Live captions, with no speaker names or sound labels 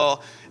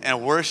pastoral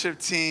and worship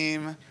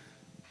team.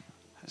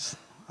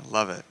 I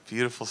love it.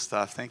 Beautiful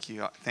stuff. Thank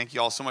you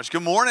all so much.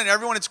 Good morning,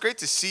 everyone. It's great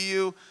to see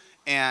you,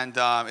 and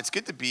it's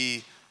good to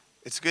be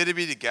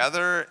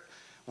together.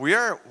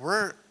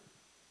 We're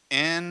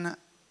in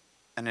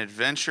an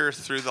adventure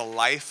through the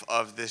life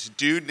of this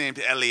dude named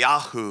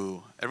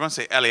Eliyahu. Everyone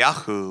say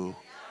Eliyahu,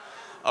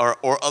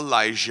 or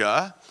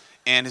Elijah,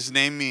 and his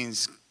name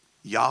means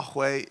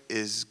Yahweh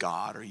is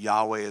God, or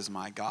Yahweh is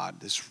my God.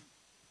 This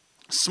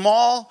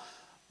small,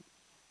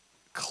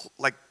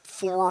 like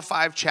 4 or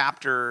 5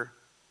 chapter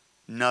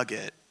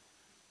nugget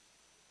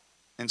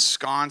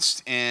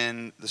ensconced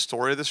in the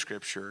story of the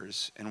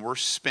scriptures, and we're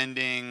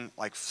spending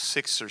like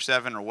 6 or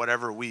 7 or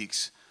whatever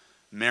weeks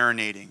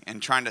marinating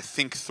and trying to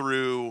think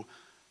through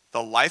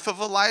the life of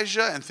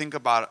Elijah and think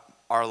about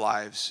our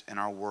lives and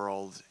our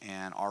world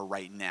and our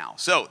right now.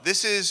 So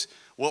this is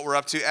what we're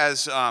up to.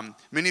 As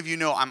many of you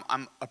know,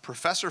 I'm a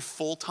professor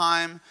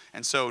full-time,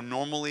 and so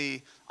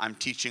normally I'm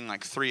teaching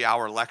like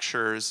 3-hour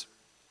lectures.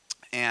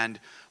 And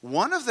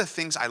one of the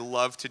things I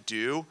love to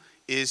do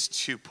is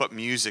to put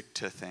music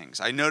to things.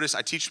 I notice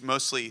I teach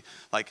mostly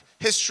like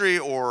history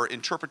or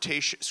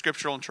interpretation,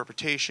 scriptural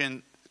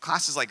interpretation,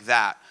 classes like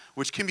that,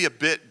 which can be a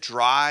bit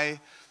dry.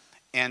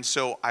 And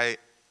so I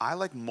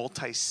like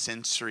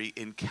multi-sensory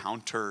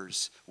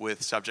encounters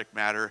with subject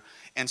matter.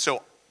 And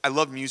so I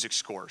love music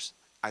scores.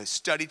 I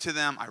study to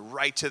them, I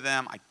write to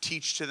them, I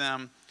teach to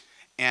them.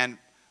 And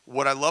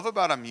what I love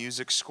about a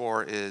music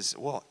score is,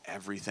 well,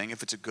 everything,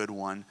 if it's a good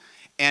one.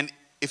 And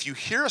if you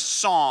hear a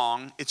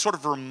song, it sort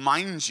of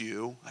reminds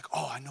you, like,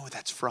 oh, I know what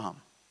that's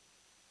from.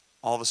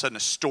 All of a sudden, a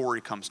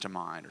story comes to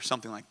mind or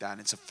something like that.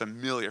 And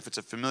if it's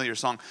a familiar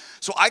song.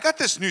 So I got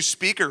this new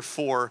speaker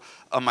for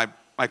my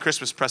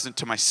Christmas present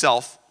to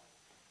myself.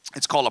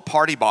 It's called a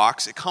party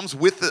box. It comes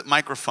with the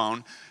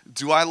microphone.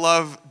 Do I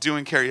love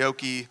doing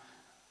karaoke?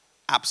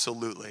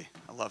 Absolutely.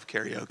 I love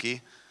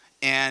karaoke.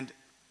 And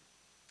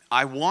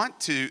I want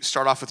to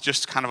start off with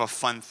just kind of a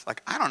fun,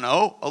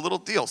 a little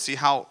deal. See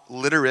how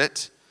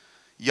literate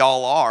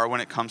y'all are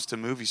when it comes to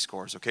movie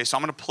scores, okay? So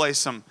I'm going to play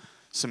some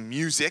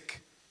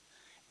music,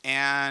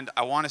 and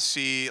I want to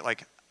see,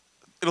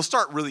 it'll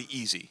start really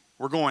easy.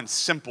 We're going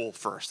simple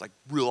first, like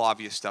real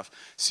obvious stuff.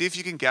 See if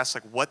you can guess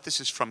what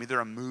this is from, either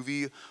a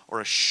movie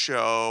or a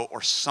show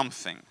or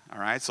something, all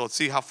right? So let's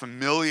see how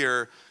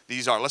familiar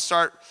these are. Let's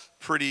start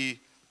pretty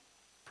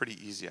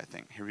easy, I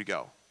think. Here we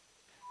go.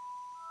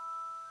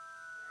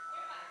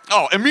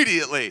 Oh,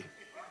 immediately.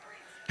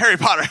 Harry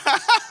Potter.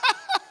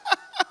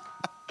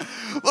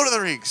 Lord of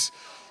the Rings.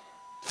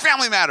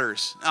 Family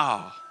Matters.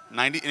 Oh,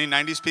 any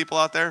 90s people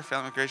out there?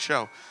 Family, great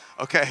show.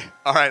 Okay,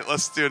 all right,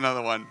 let's do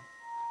another one.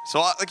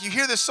 So you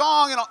hear this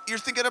song and you're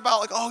thinking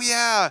about oh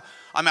yeah,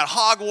 I'm at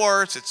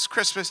Hogwarts, it's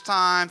Christmas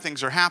time,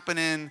 things are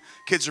happening,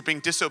 kids are being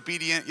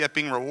disobedient yet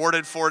being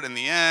rewarded for it in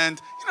the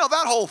end.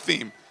 That whole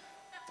theme.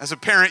 As a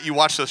parent, you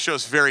watch those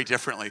shows very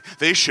differently.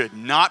 They should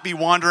not be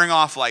wandering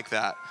off like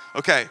that.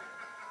 Okay,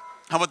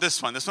 how about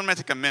this one? This one might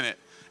take a minute.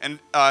 And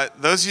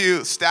those of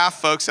you staff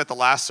folks at the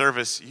last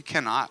service, you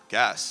cannot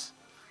guess.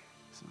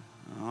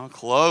 Oh,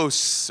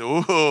 close.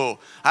 Ooh.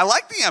 I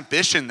like the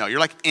ambition, though.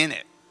 You're in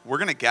it. We're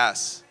going to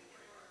guess.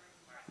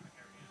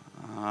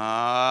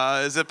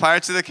 Is it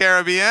Pirates of the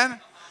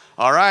Caribbean?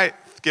 All right.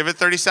 Give it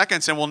 30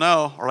 seconds and we'll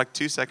know. Or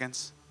 2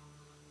 seconds.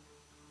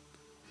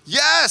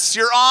 Yes,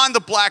 you're on the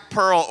Black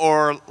Pearl,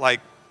 or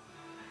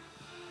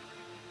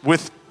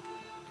with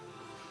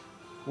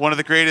one of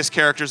the greatest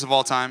characters of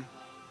all time.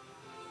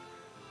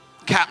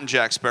 Captain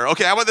Jack Sparrow.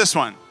 Okay, how about this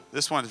one?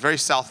 This one is very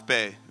South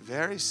Bay.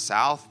 Very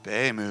South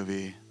Bay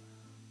movie.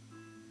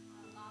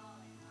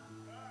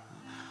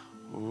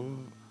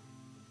 Ooh.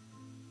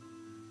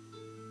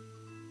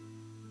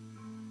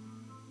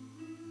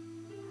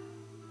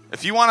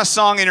 If you want a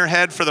song in your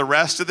head for the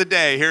rest of the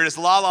day, here it is,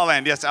 La La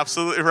Land. Yes,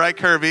 absolutely right,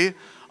 Kirby.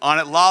 On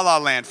it, La La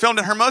Land. Filmed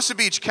in Hermosa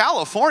Beach,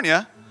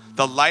 California.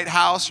 The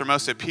Lighthouse,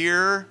 Hermosa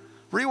Pier.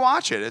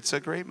 Rewatch it. It's a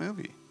great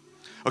movie.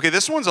 Okay,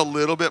 this one's a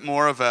little bit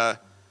more of a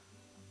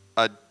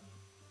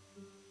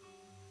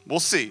we'll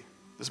see.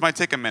 This might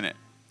take a minute.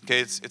 Okay,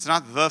 it's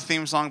not the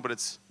theme song, but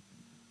it's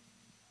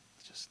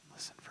just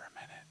listen for a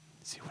minute.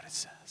 See what it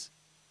says.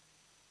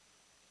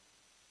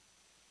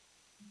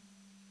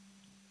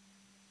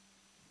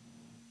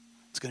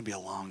 It's going to be a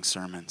long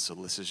sermon, so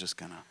Liz is just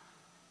going to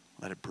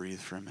let it breathe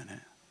for a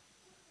minute.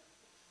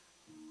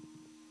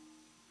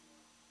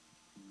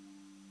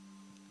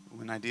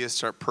 When ideas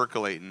start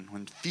percolating,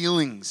 when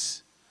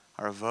feelings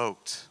are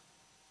evoked.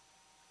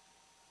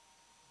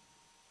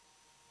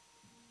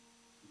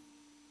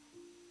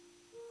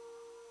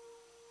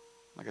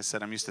 Like I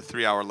said, I'm used to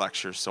 3-hour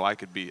lectures, so I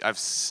have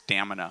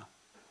stamina.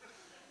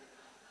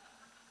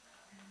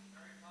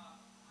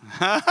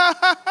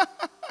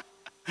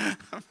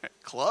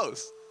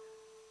 Close.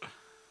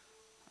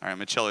 All right,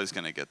 Michele's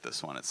going to get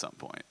this one at some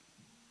point.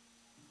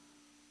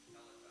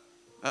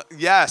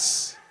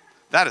 Yes.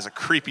 That is a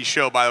creepy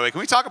show, by the way. Can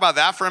we talk about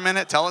that for a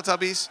minute?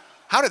 Teletubbies?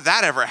 How did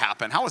that ever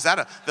happen? How was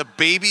that the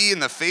baby in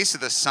the face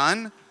of the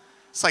sun?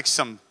 It's like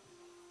some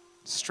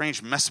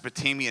strange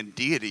Mesopotamian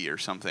deity or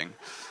something.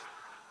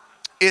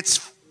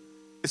 It's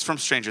from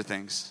Stranger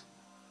Things.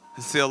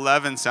 It's the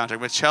 11 soundtrack.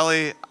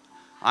 Michelli,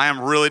 I am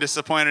really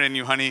disappointed in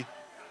you, honey.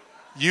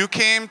 You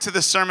came to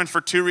the sermon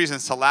for 2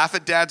 reasons, to laugh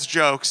at Dad's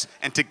jokes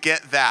and to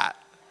get that.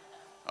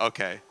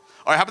 Okay.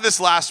 All right, how about this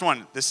last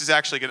one? This is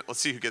actually good. Let's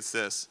see who gets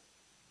this.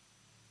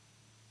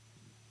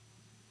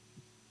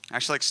 I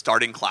actually like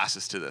starting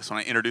classes to this. When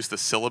I introduce the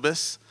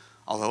syllabus,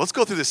 although let's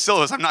go through the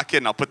syllabus. I'm not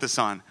kidding. I'll put this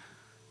on.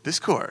 This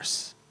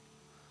course,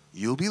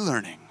 you'll be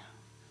learning.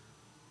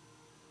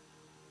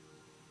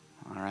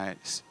 All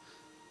right.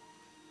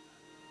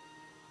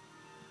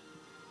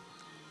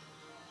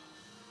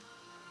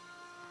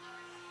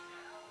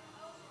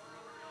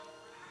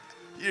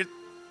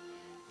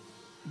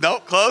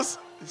 Nope, close.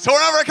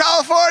 Soaring over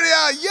California.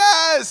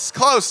 Yes,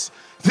 close.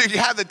 You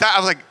had the. I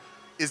was like,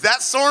 is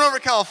that soaring over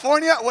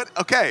California? What?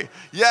 Okay.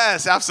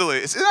 Yes,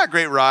 absolutely. Isn't that a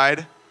great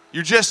ride?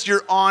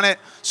 You're on it.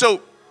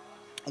 So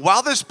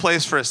while this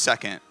plays for a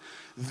second,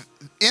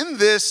 in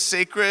this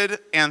sacred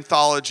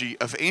anthology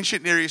of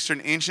ancient Near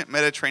Eastern, ancient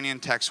Mediterranean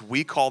texts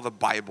we call the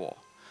Bible,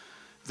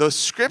 the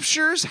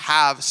scriptures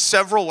have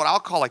several, what I'll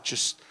call like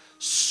just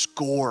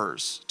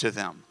scores to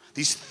them.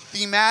 These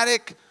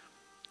thematic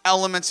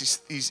elements,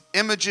 these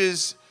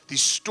images,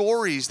 these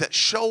stories that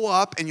show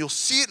up, and you'll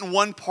see it in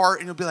one part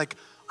and you'll be like,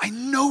 I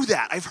know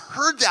that. I've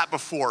heard that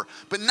before,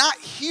 but not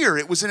here.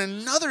 It was in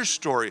another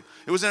story.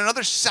 It was in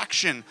another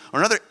section or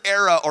another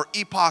era or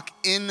epoch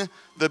in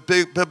the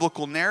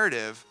biblical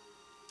narrative.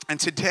 And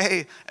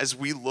today, as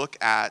we look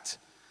at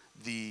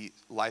the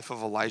life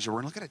of Elijah,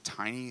 we're going to look at a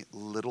tiny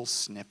little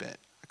snippet,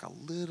 like a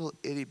little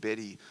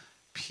itty-bitty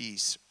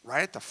piece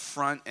right at the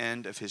front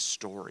end of his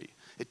story.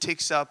 It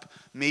takes up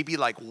maybe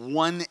like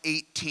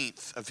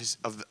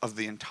 1/18 of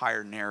the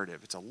entire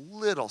narrative. It's a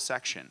little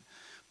section.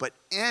 But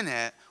in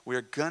it,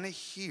 we're going to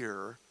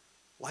hear,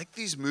 like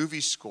these movie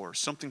scores,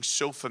 something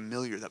so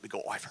familiar that we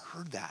go, oh, I've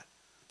heard that.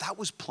 That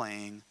was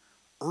playing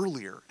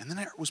earlier. And then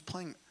it was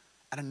playing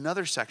at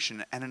another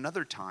section at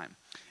another time.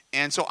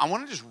 And so I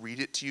want to just read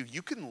it to you.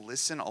 You can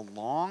listen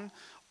along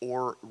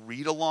or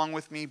read along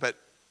with me, but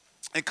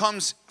it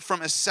comes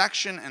from a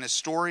section and a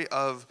story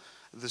of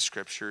the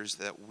scriptures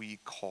that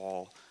we've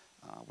called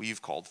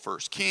 1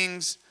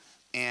 Kings,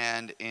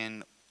 and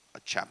in a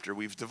chapter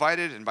we've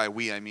divided, and by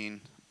we I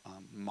mean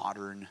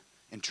modern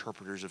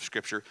interpreters of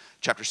scripture,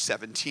 chapter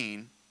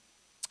 17.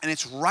 And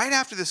it's right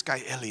after this guy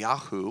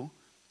Eliyahu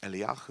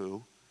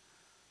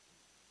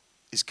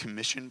is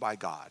commissioned by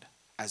God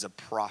as a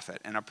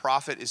prophet. And a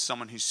prophet is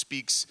someone who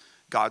speaks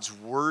God's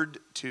word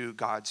to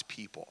God's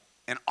people.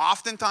 And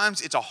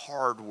oftentimes it's a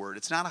hard word.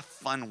 It's not a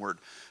fun word.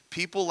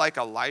 People like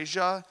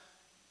Elijah,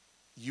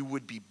 you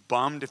would be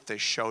bummed if they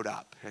showed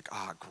up. Like,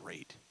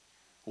 great.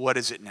 What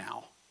is it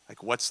now?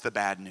 Like, what's the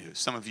bad news?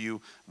 Some of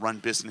you run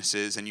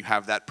businesses and you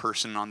have that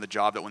person on the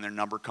job that when their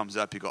number comes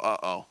up, you go,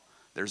 uh-oh,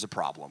 there's a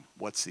problem.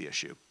 What's the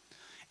issue?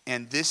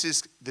 And this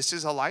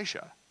is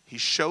Elisha. He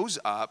shows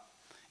up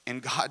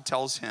and God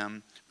tells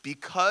him,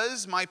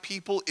 because my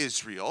people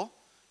Israel,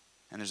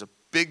 and there's a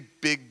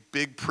big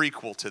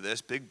prequel to this,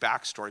 big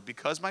backstory,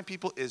 because my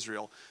people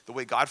Israel, the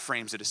way God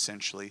frames it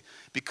essentially,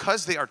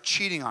 because they are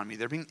cheating on me,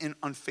 they're being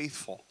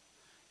unfaithful.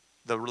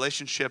 The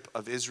relationship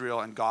of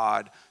Israel and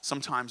God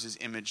sometimes is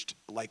imaged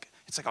like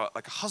it's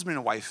like a husband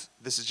and a wife.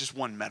 This is just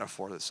one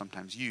metaphor that's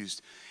sometimes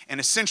used. And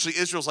essentially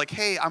Israel's like,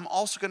 hey, I'm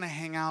also going to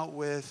hang out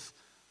with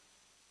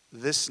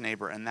this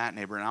neighbor and that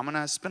neighbor, and I'm going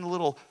to spend a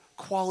little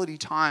quality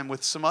time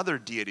with some other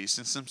deities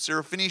and some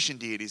Syrophoenician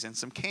deities and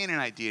some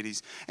Canaanite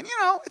deities. And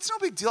it's no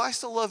big deal. I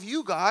still love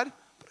you, God,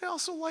 but I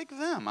also like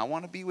them. I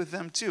want to be with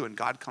them too. And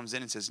God comes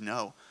in and says,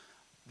 no.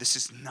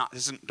 This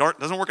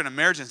doesn't work in a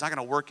marriage, and it's not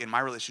going to work in my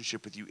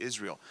relationship with you,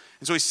 Israel.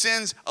 And so he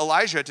sends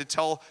Elijah to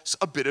tell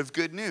a bit of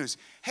good news.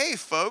 Hey,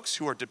 folks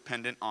who are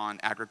dependent on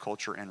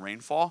agriculture and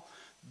rainfall,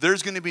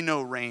 there's going to be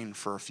no rain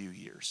for a few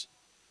years.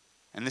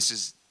 And this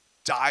is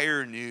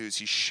dire news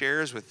he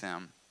shares with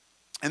them.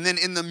 And then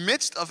in the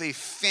midst of a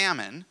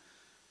famine,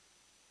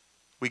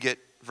 we get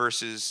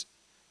verses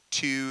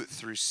 2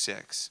 through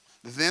 6.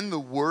 Then the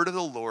word of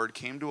the Lord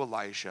came to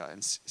Elisha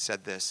and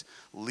said this,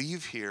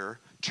 leave here,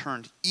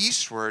 turn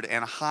eastward,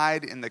 and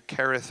hide in the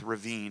Kerith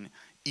ravine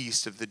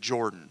east of the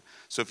Jordan.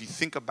 So if you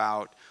think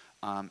about,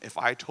 if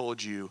I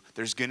told you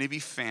there's going to be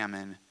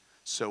famine,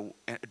 so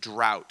a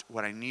drought,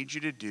 what I need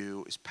you to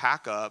do is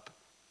pack up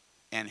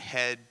and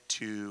head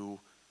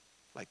to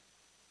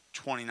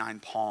 29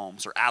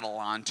 Palms or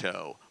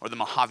Adelanto or the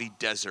Mojave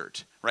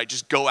Desert, right?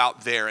 Just go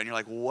out there and you're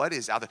like, what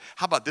is out there?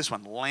 How about this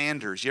one,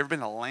 Landers? You ever been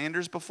to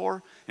Landers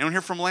before? Anyone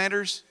here from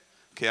Landers?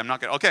 Okay, I'm not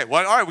going to, okay,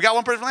 well, all right, we got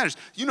one person from Landers.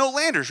 You know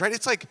Landers, right?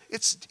 It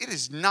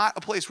is not a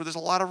place where there's a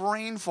lot of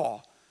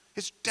rainfall.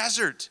 It's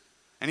desert.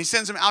 And he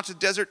sends them out to the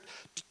desert,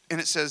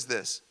 and it says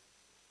this,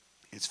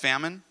 it's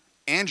famine,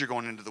 and you're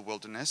going into the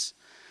wilderness.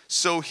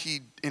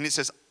 And it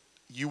says,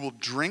 you will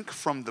drink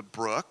from the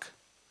brook.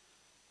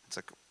 It's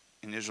like,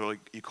 in Israel,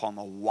 you call them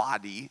a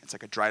wadi. It's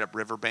like a dried up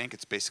riverbank.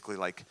 It's basically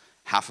like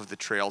half of the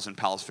trails in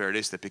Palos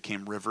Verdes that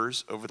became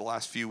rivers over the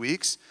last few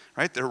weeks,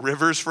 right? They're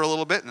rivers for a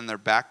little bit, and then they're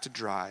back to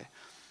dry.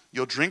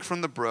 You'll drink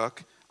from the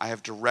brook. I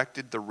have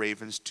directed the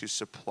ravens to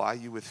supply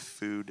you with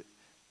food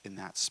in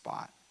that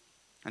spot.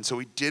 And so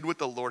he did what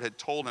the Lord had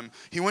told him.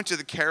 He went to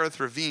the Kerith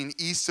ravine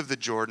east of the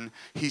Jordan.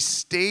 He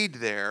stayed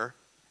there,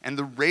 and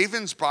the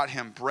ravens brought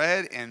him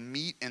bread and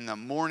meat in the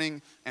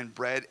morning and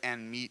bread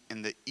and meat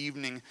in the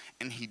evening,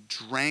 and he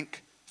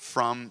drank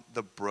from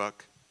the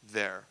brook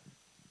there.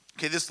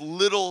 Okay, this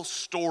little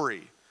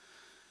story,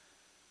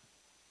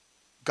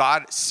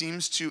 God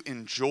seems to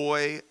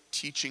enjoy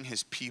teaching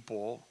his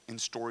people in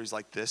stories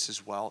like this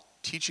as well,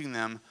 teaching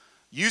them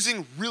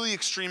using really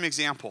extreme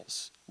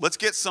examples. Let's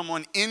get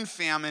someone in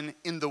famine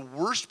in the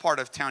worst part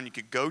of town you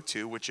could go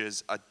to, which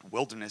is a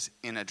wilderness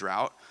in a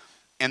drought,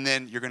 and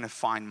then you're going to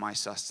find my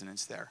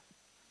sustenance there.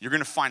 You're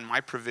going to find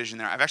my provision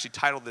there. I've actually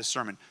titled this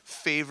sermon,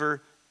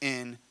 Favor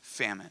in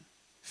Famine.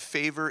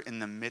 Favor in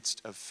the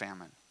midst of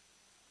famine.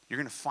 You're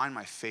going to find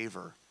my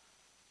favor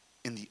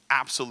in the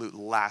absolute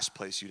last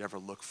place you'd ever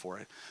look for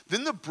it.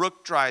 Then the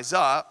brook dries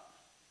up,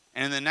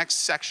 and in the next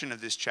section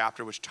of this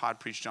chapter, which Todd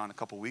preached on a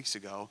couple weeks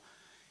ago,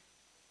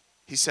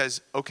 he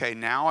says, okay,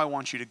 now I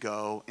want you to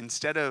go,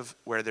 instead of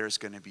where there's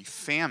going to be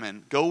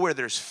famine, go where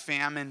there's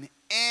famine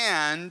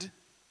and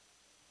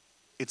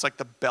it's like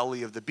the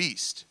belly of the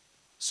beast.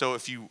 So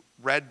if you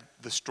read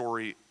the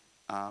story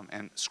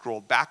and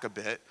scroll back a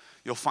bit,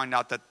 you'll find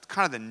out that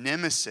kind of the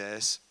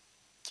nemesis,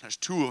 there's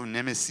two of them,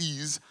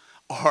 nemeses,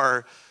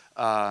 are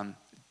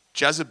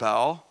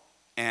Jezebel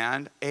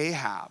and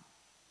Ahab.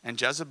 And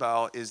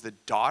Jezebel is the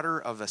daughter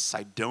of a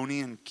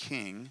Sidonian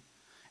king,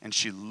 and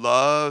she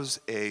loves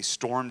a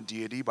storm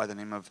deity by the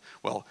name of,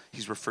 well,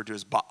 he's referred to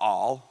as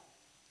Baal.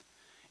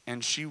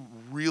 And she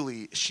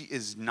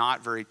is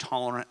not very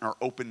tolerant or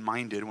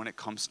open-minded when it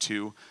comes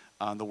to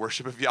the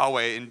worship of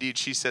Yahweh. Indeed,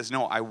 she says,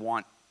 no, I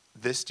want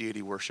this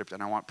deity worshipped,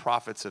 and I want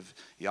prophets of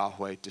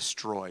Yahweh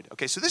destroyed.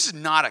 Okay, so this is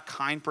not a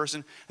kind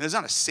person, and it's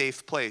not a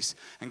safe place.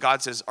 And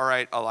God says, all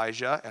right,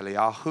 Elijah,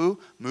 Eliyahu,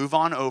 move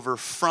on over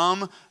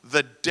from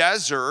the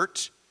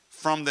desert,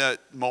 from the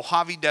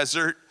Mojave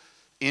Desert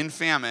in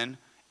famine,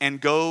 and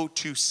go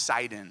to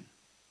Sidon.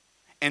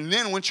 And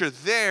then once you're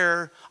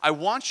there, I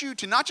want you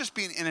to not just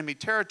be in enemy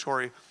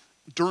territory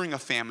during a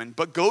famine,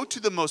 but go to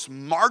the most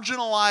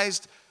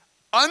marginalized,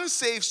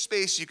 unsafe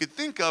space you could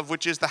think of,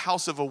 which is the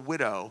house of a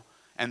widow.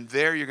 And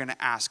there you're going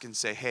to ask and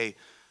say, hey,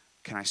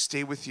 can I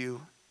stay with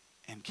you?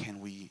 And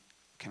can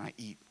I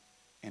eat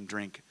and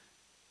drink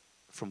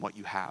from what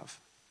you have?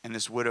 And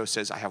this widow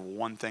says, I have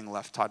one thing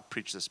left. Todd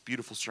preached this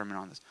beautiful sermon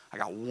on this. I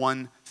got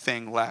one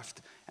thing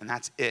left, and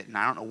that's it. And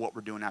I don't know what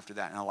we're doing after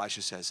that. And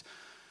Elisha says,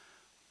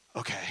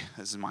 okay,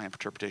 this is my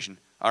interpretation.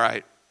 All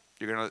right,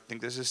 you're going to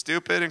think this is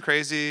stupid and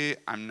crazy.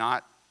 I'm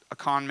not a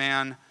con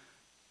man.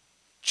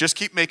 Just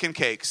keep making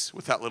cakes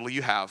with that little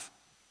you have.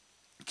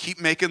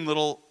 Keep making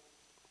little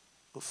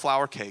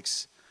flour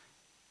cakes.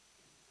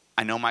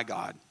 I know my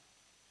God.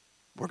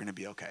 We're going to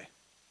be okay.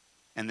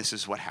 And this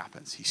is what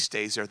happens. He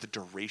stays there the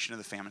duration of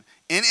the famine,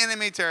 in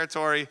enemy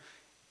territory,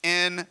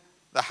 in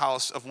the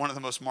house of one of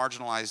the most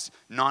marginalized,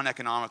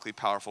 non-economically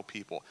powerful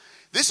people.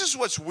 This is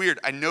what's weird.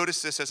 I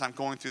noticed this as I'm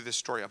going through this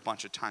story a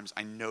bunch of times.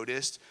 I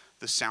noticed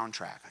the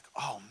soundtrack. Like,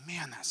 oh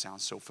man, that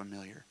sounds so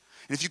familiar.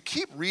 And if you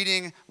keep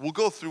reading, we'll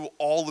go through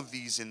all of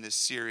these in this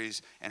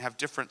series and have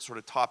different sort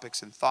of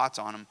topics and thoughts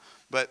on them.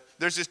 But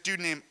there's this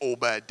dude named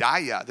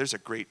Obadiah. There's a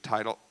great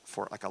title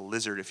for like a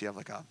lizard. If you have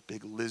like a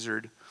big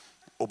lizard,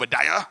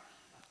 Obadiah,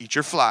 eat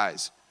your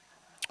flies.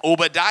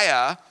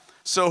 Obadiah.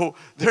 So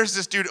there's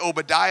this dude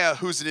Obadiah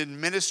who's an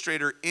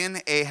administrator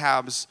in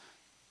Ahab's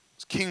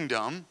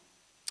kingdom.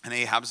 And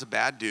Ahab's a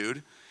bad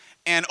dude.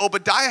 And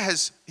Obadiah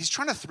he's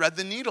trying to thread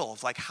the needle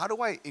of like, how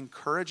do I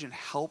encourage and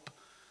help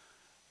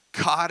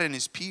God and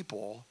his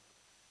people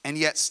and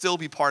yet still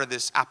be part of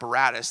this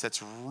apparatus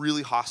that's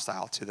really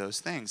hostile to those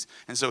things?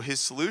 And so his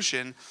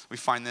solution, we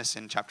find this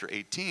in chapter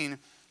 18,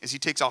 is he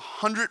takes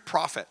 100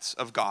 prophets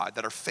of God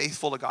that are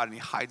faithful to God and he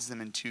hides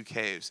them in 2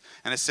 caves.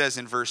 And it says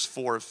in verse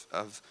 4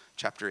 of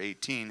chapter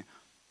 18,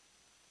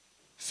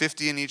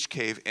 50 in each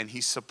cave, and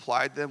he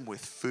supplied them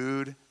with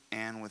food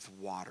and with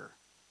water.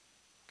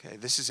 Okay,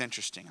 this is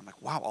interesting. I'm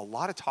like, wow, a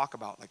lot of talk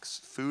about like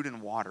food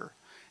and water.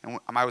 And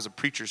I was a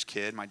preacher's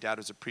kid. My dad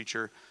was a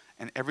preacher.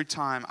 And every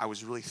time I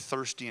was really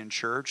thirsty in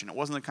church, and it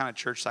wasn't the kind of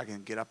church that I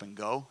can get up and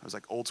go. It was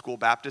like old school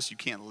Baptist. You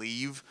can't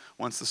leave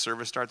once the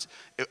service starts.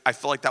 I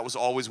felt like that was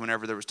always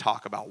whenever there was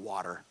talk about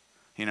water.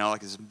 You know,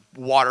 like it's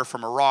water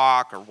from a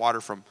rock or water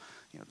from,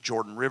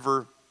 Jordan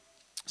River.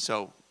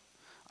 So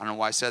I don't know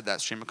why I said that,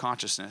 stream of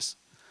consciousness.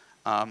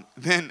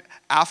 Then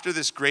after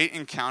this great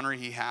encounter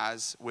he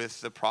has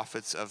with the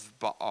prophets of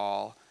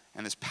Baal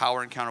and this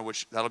power encounter,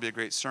 which that'll be a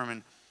great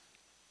sermon,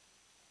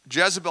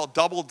 Jezebel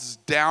doubles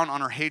down on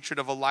her hatred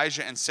of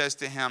Elijah and says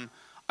to him,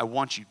 I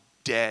want you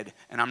dead,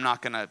 and I'm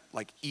not going to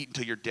eat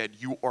until you're dead.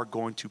 You are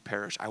going to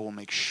perish. I will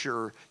make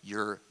sure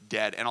you're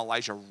dead. And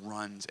Elijah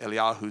runs.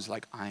 Eliyahu's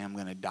like, I am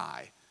going to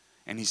die.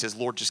 And he says,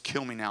 Lord, just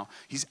kill me now.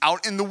 He's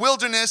out in the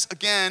wilderness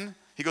again.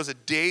 He goes a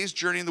day's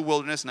journey in the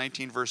wilderness,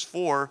 19 verse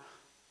 4.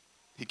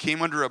 He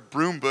came under a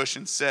broom bush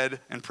and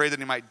said, and prayed that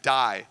he might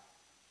die.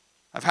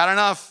 I've had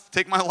enough.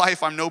 Take my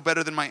life. I'm no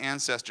better than my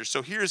ancestors.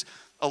 So here's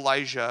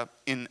Elijah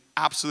in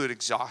absolute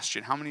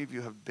exhaustion. How many of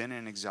you have been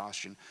in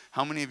exhaustion?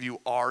 How many of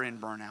you are in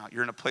burnout?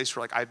 You're in a place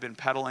where, like, I've been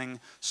pedaling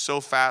so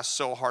fast,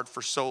 so hard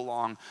for so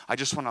long. I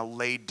just want to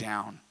lay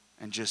down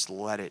and just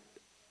let it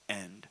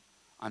end.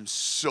 I'm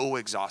so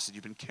exhausted.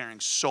 You've been carrying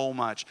so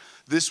much.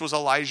 This was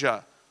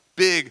Elijah,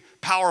 big,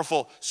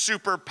 powerful,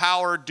 super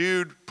power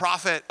dude,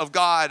 prophet of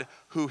God,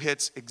 who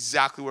hits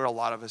exactly where a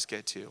lot of us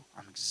get to.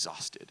 I'm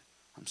exhausted.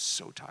 I'm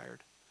so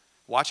tired.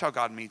 Watch how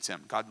God meets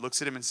him. God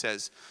looks at him and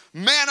says,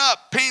 man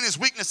up, pain is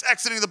weakness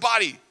exiting the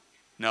body.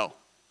 No.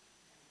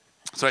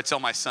 So I tell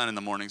my son in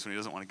the mornings when he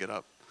doesn't want to get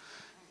up.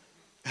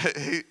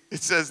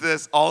 It says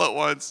this, all at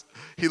once,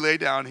 he lay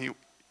down,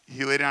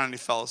 he lay down and he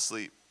fell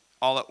asleep.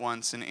 All at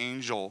once, an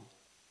angel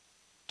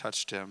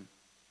touched him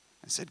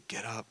and said,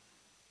 get up,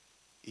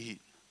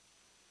 eat.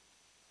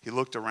 He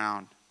looked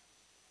around,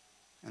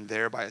 and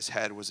there by his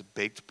head was a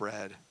baked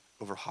bread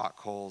over hot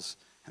coals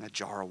and a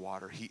jar of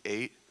water. He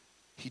ate,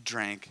 he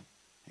drank,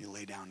 and he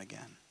lay down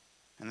again.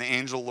 And the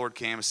angel of the Lord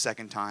came a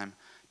second time,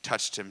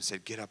 touched him, and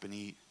said, get up and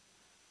eat,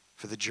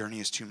 for the journey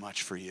is too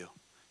much for you.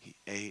 He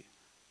ate,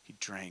 he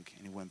drank,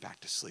 and he went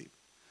back to sleep.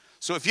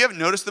 So if you haven't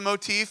noticed the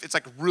motif, it's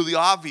like really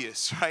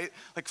obvious, right?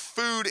 Like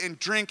food and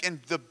drink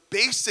and the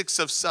basics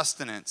of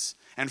sustenance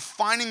and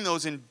finding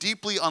those in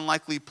deeply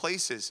unlikely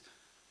places.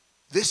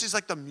 This is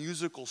like the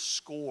musical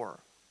score.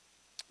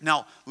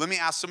 Now, let me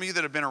ask some of you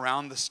that have been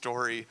around the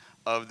story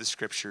of the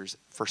scriptures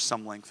for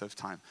some length of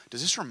time.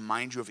 Does this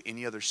remind you of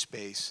any other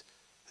space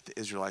that the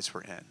Israelites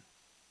were in? Does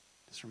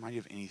this remind you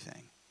of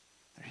anything?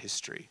 Their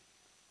history?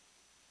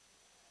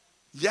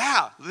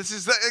 Yeah, this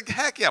is,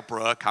 heck yeah,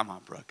 Brooke. Come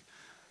on, Brooke.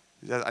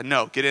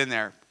 No, get in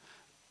there.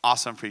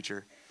 Awesome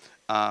preacher.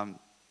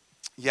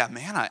 Yeah,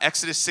 manna.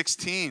 Exodus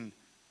 16.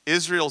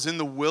 Israel's in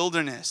the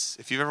wilderness.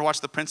 If you've ever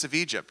watched The Prince of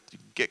Egypt, you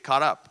get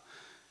caught up.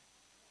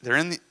 They're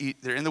in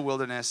the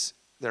wilderness.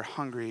 They're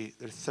hungry.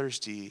 They're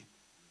thirsty.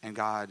 And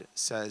God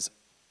says,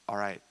 all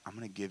right, I'm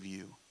going to give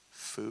you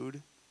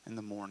food in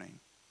the morning.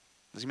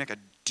 It's going to make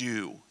a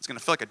dew. It's going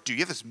to feel like a dew. You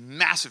have this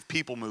massive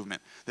people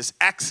movement, this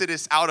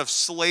exodus out of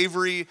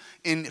slavery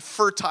in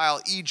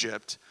fertile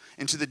Egypt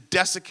into the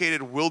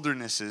desiccated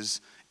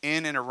wildernesses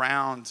in and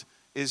around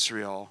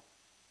Israel.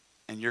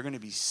 And you're going to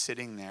be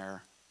sitting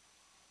there,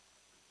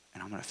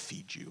 and I'm going to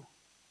feed you.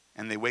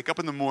 And they wake up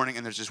in the morning,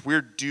 and there's this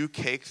weird dew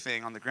cake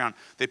thing on the ground.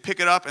 They pick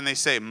it up, and they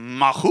say,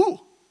 mahu,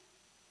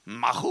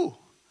 mahu,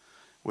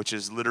 which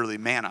is literally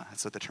manna.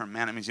 That's what the term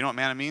manna means. You know what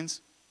manna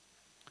means?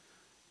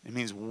 It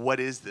means,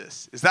 what is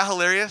this? Is that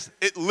hilarious?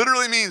 It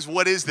literally means,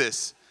 what is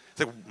this?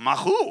 It's like,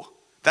 mahu.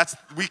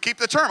 We keep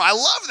the term. I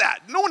love that.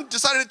 No one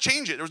decided to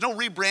change it. There was no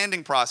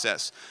rebranding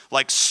process.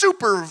 Like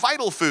super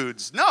vital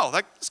foods. No,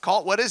 let's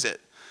call it, what is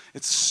it?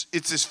 It's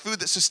this food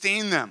that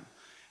sustained them.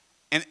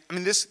 And I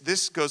mean,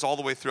 this goes all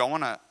the way through.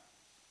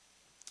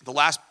 The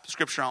last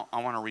scripture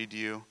I want to read to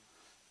you,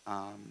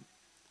 I'm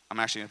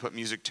actually going to put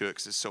music to it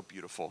because it's so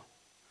beautiful.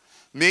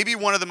 Maybe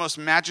one of the most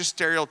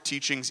magisterial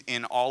teachings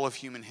in all of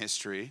human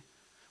history,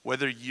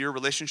 whether your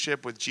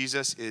relationship with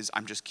Jesus is,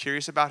 I'm just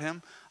curious about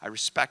him, I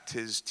respect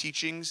his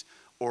teachings,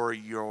 or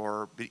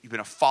you've been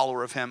a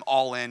follower of him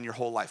all in your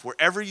whole life.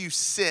 Wherever you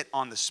sit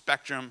on the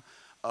spectrum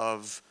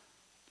of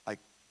like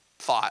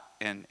thought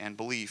and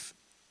belief,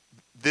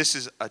 this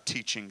is a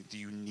teaching that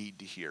you need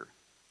to hear.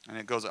 And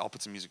it goes, I'll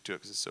put some music to it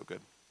because it's so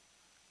good.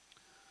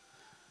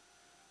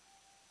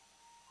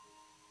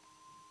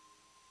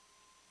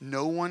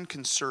 No one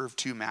can serve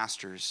two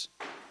masters.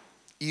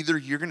 Either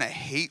you're going to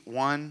hate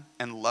one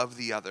and love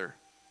the other,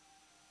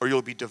 or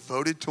you'll be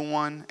devoted to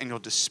one and you'll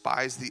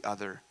despise the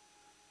other.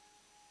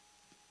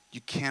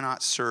 You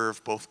cannot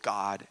serve both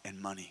God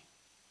and money.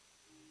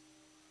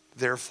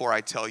 Therefore,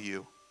 I tell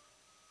you,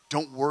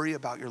 don't worry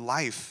about your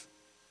life,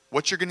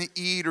 what you're going to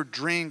eat or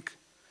drink.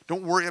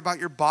 Don't worry about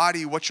your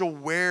body, what you'll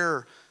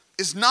wear.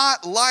 Is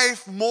not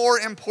life more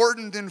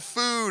important than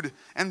food,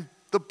 and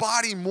the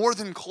body more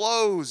than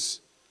clothes?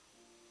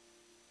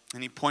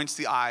 And he points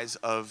the eyes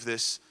of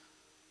these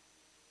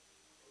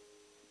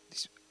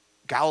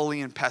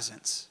Galilean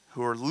peasants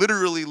who are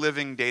literally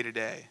living day to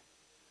day.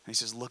 And he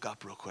says, look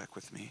up real quick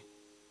with me.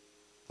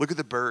 Look at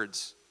the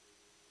birds.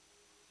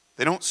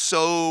 They don't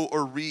sow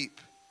or reap.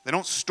 They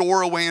don't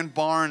store away in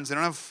barns. They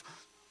don't have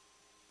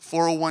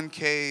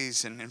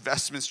 401ks and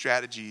investment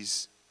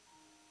strategies.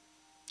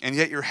 And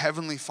yet your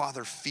heavenly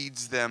Father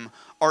feeds them.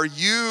 Are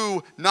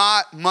you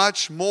not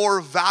much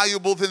more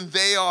valuable than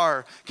they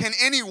are? Can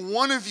any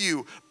one of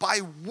you,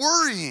 by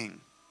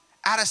worrying,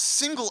 add a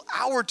single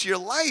hour to your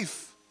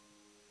life?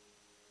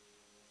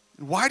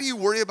 And why do you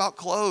worry about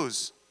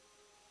clothes?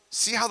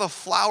 See how the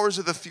flowers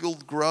of the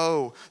field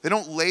grow. They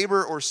don't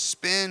labor or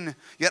spin.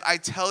 Yet I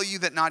tell you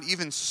that not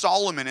even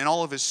Solomon in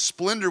all of his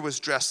splendor was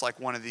dressed like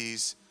one of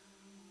these.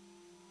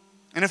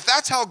 And if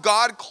that's how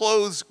God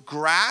clothes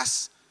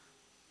grass,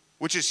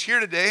 which is here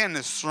today and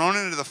is thrown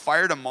into the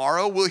fire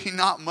tomorrow, will he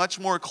not much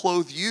more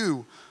clothe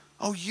you?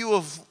 Oh, you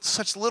of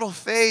such little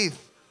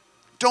faith.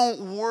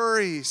 Don't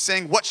worry,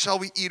 saying, what shall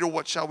we eat or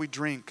what shall we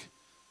drink?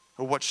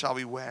 Or what shall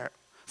we wear?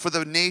 For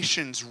the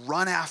nations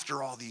run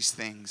after all these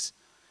things,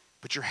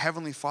 but your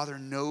heavenly Father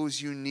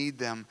knows you need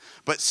them.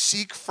 But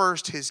seek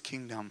first his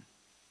kingdom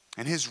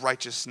and his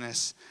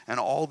righteousness, and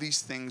all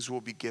these things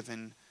will be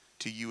given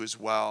to you as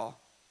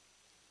well.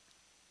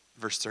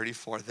 Verse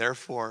 34,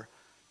 therefore,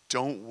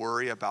 don't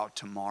worry about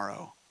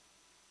tomorrow,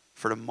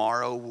 for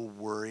tomorrow will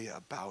worry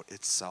about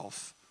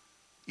itself.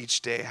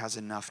 Each day has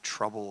enough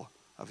trouble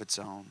of its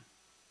own.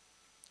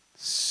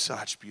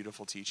 Such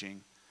beautiful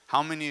teaching.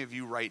 How many of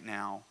you right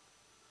now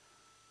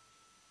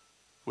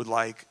would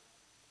like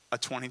a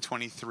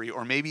 2023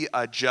 or maybe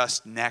a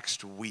just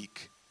next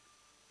week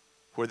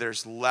where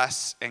there's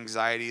less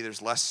anxiety,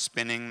 there's less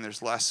spinning,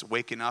 there's less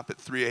waking up at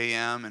 3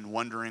 a.m. and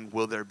wondering,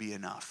 will there be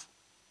enough?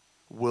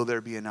 Will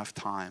there be enough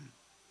time?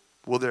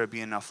 Will there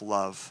be enough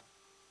love?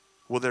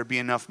 Will there be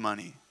enough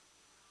money?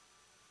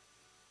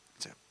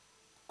 It's a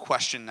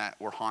question that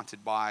we're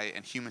haunted by,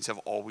 and humans have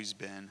always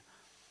been.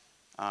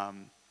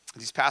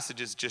 These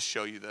passages just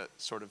show you the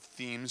sort of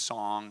theme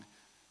song.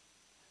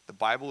 The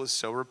Bible is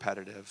so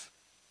repetitive.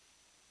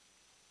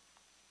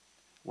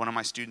 One of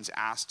my students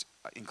asked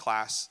in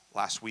class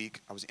last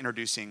week, I was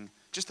introducing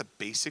just the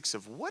basics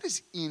of what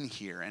is in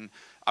here. And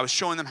I was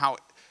showing them how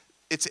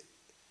it's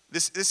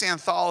this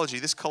anthology,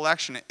 this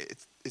collection,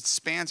 it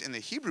spans in the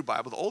Hebrew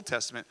Bible, the Old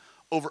Testament,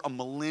 over a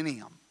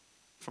millennium.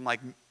 From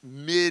like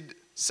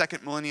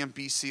mid-second millennium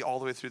BC all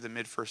the way through the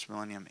mid-first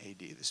millennium AD.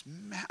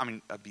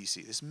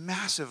 BC, this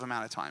massive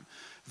amount of time.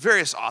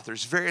 Various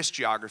authors, various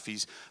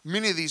geographies.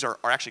 Many of these are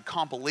actually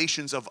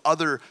compilations of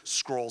other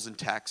scrolls and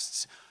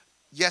texts.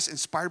 Yes,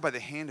 inspired by the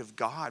hand of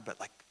God, but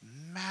like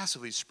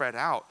massively spread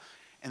out.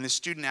 And the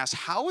student asked,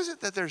 how is it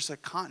that there's a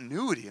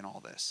continuity in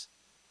all this?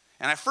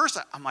 And at first,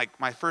 I'm like,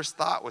 my first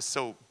thought was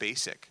so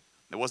basic.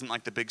 It wasn't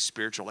like the big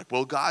spiritual, like,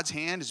 well, God's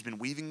hand has been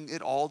weaving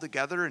it all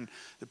together and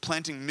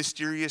planting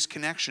mysterious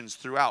connections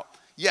throughout.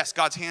 Yes,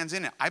 God's hand's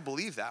in it. I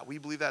believe that. We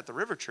believe that at the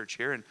River Church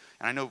here. And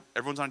I know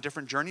everyone's on a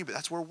different journey, but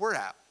that's where we're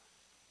at.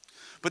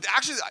 But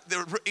actually,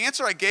 the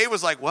answer I gave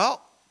was like,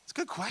 well, it's a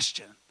good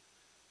question.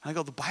 And I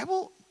go, the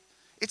Bible,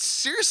 it's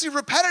seriously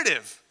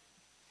repetitive.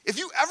 If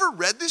you ever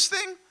read this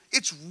thing,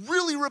 it's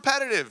really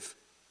repetitive.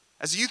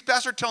 As a youth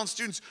pastor telling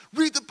students,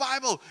 read the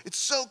Bible. It's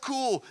so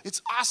cool.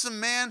 It's awesome,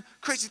 man.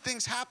 Crazy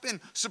things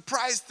happen.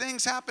 Surprise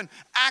things happen.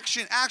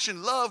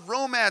 Action, love,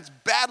 romance,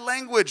 bad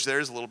language.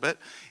 There's a little bit.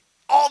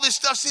 All this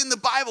stuff's in the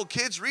Bible.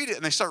 Kids, read it.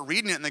 And they start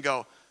reading it and they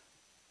go,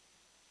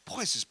 boy,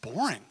 this is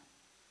boring.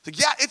 It's like,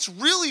 yeah, it's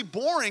really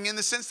boring in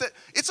the sense that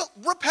it's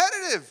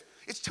repetitive.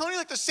 It's telling you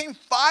like the same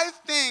 5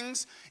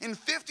 things in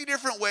 50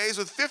 different ways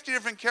with 50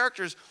 different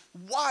characters.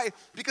 Why?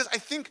 Because I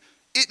think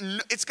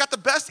it's got the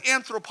best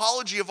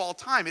anthropology of all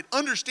time. It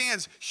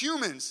understands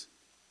humans.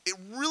 It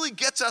really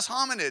gets us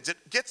hominids. It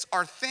gets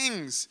our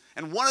things.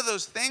 And one of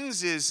those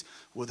things is,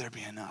 will there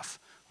be enough?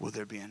 Will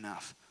there be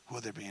enough?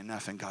 Will there be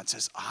enough? And God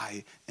says,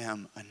 I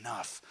am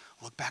enough.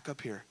 Look back up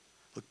here.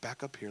 Look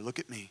back up here. Look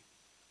at me.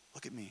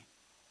 Look at me.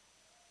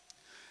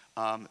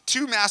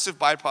 2 massive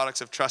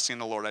byproducts of trusting in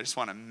the Lord. I just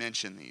want to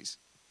mention these.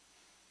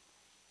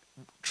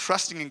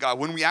 Trusting in God,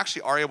 when we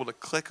actually are able to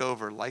click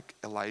over like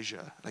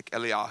Elijah, like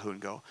Eliyahu, and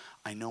go,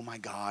 I know my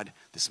God,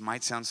 this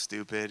might sound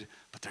stupid,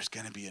 but there's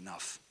going to be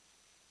enough.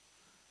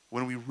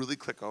 When we really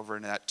click over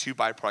into that, 2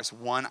 byproducts.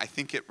 1, I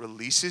think it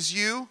releases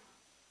you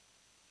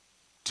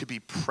to be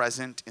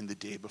present in the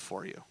day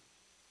before you.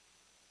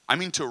 I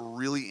mean to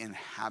really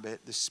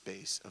inhabit the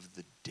space of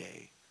the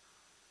day.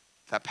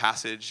 That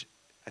passage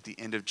at the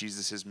end of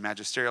Jesus'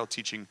 magisterial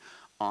teaching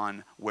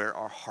on where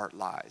our heart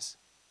lies.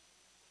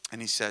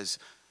 And he says,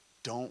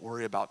 don't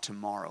worry about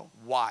tomorrow.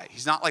 Why?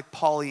 He's not like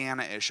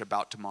Pollyanna-ish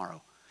about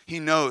tomorrow. He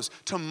knows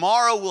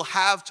tomorrow will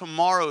have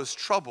tomorrow's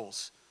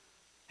troubles.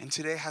 And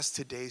today has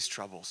today's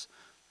troubles.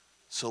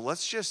 So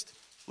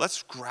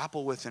let's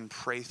grapple with and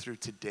pray through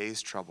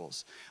today's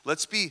troubles.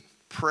 Let's be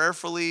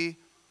prayerfully,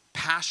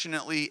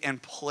 passionately,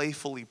 and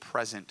playfully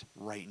present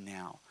right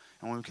now.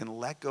 And when we can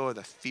let go of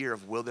the fear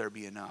of will there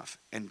be enough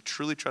and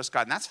truly trust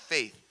God. And that's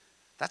faith.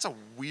 That's a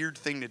weird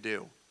thing to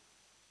do.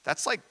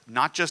 That's like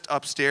not just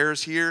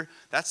upstairs here.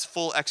 That's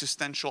full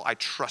existential, I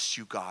trust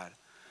you, God.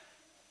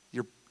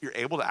 You're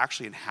able to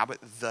actually inhabit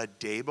the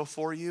day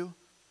before you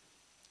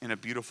in a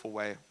beautiful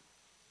way.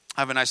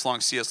 I have a nice long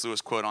C.S. Lewis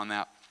quote on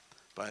that,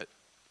 but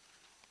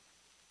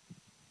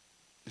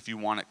if you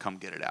want it, come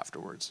get it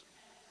afterwards.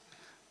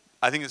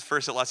 I think it's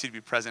first it lets you to be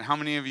present. How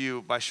many of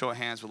you, by show of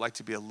hands, would like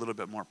to be a little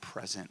bit more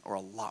present or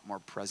a lot more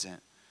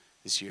present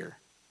this year?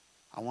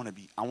 I want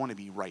to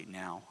be right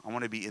now. I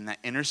want to be in that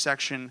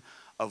intersection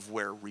of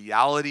where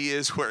reality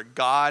is, where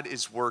God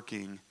is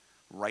working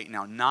right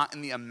now, not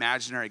in the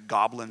imaginary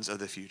goblins of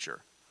the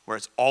future, where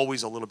it's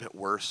always a little bit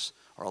worse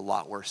or a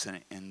lot worse than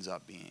it ends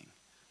up being.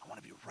 I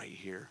want to be right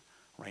here,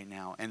 right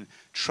now. And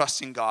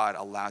trusting God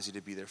allows you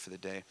to be there for the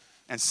day.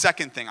 And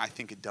second thing I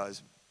think it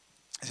does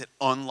is it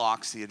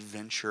unlocks the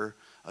adventure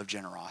of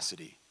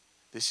generosity.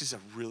 This is a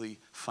really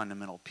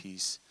fundamental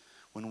piece.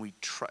 When we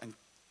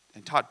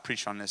and Todd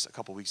preached on this a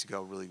couple weeks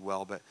ago really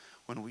well, but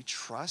when we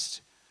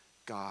trust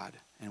God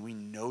and we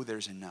know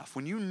there's enough,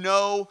 when you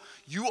know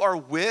you are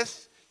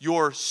with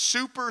your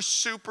super,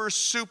 super,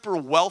 super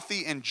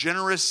wealthy and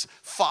generous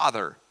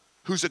father,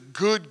 who's a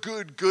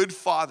good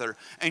father,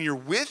 and you're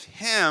with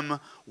him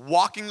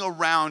walking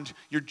around,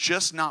 you're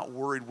just not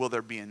worried, will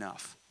there be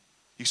enough?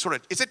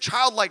 It's a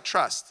childlike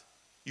trust.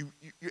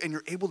 And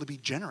you're able to be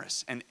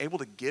generous and able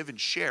to give and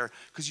share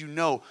because you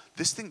know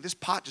this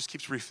pot just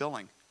keeps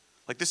refilling.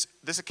 Like this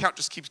account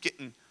just keeps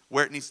getting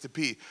where it needs to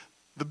be.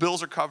 The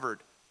bills are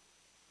covered.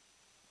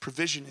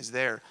 Provision is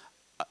there.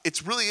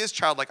 It really is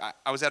childlike.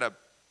 I was at a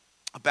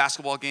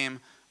basketball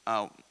game,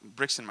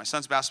 Brixton, my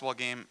son's basketball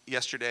game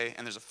yesterday,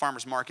 and there's a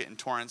farmer's market in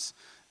Torrance,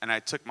 and I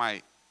took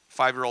my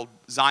 5-year-old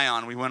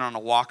Zion. We went on a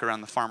walk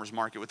around the farmer's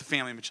market with the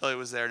family. Michelle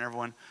was there and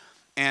everyone.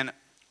 And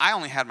I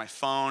only had my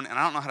phone, and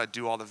I don't know how to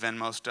do all the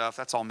Venmo stuff.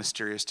 That's all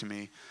mysterious to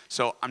me,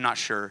 so I'm not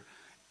sure.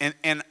 And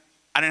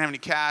I didn't have any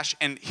cash,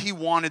 and he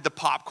wanted the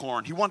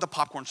popcorn. He wanted the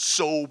popcorn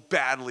so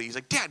badly. He's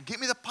like, Dad, get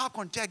me the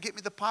popcorn. Dad, get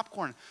me the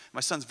popcorn.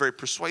 My son's very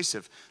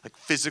persuasive, like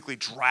physically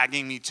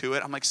dragging me to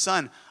it. I'm like,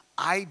 son,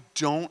 I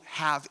don't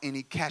have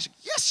any cash.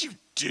 Yes, you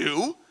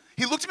do.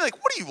 He looked at me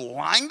like, what are you,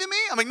 lying to me?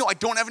 I'm like, no, I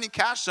don't have any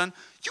cash, son.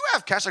 You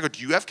have cash. I go,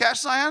 do you have cash,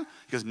 Zion?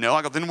 He goes, no.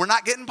 I go, then we're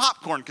not getting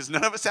popcorn because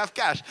none of us have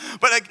cash.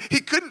 But like, he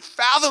couldn't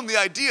fathom the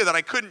idea that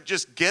I couldn't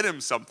just get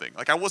him something.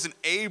 Like I wasn't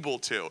able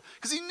to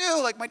because he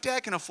knew like my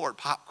dad can afford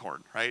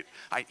popcorn, right?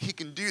 He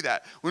can do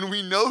that. When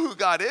we know who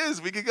God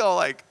is, we could go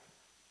like,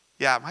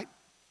 yeah,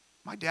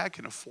 my dad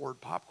can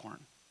afford popcorn.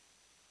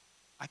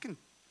 I can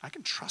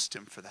trust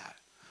him for that,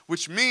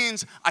 which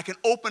means I can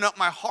open up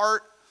my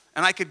heart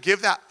and I could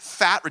give that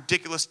fat,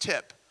 ridiculous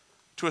tip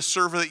to a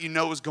server that you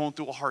know is going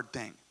through a hard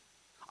thing.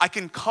 I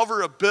can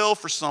cover a bill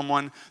for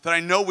someone that I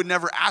know would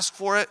never ask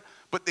for it,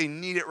 but they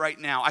need it right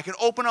now. I can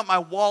open up my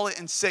wallet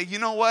and say, you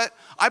know what?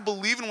 I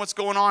believe in what's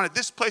going on at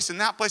this place and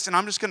that place, and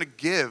I'm just going to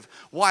give.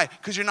 Why?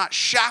 Because you're not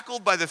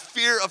shackled by the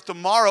fear of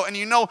tomorrow, and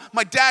you know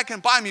my dad can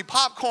buy me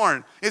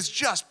popcorn. It's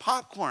just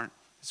popcorn.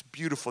 It's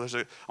beautiful.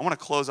 I want to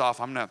close off.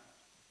 I'm going to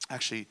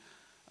actually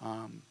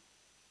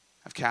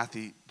have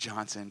Kathy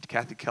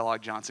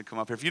Kellogg Johnson come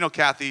up here. If you know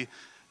Kathy,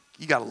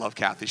 you got to love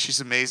Kathy. She's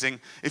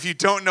amazing. If you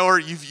don't know her,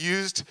 you've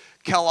used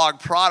Kellogg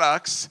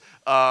products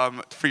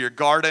for your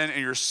garden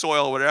and your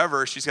soil,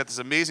 whatever. She's got this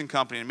amazing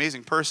company, an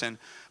amazing person.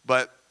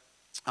 But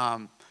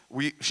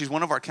she's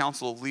one of our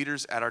council of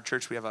leaders at our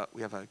church. We have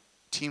a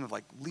team of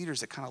like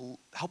leaders that kind of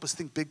help us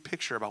think big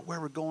picture about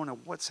where we're going and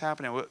what's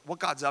happening, what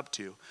God's up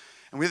to.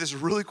 And we had this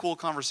really cool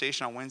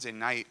conversation on Wednesday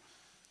night,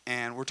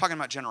 and we're talking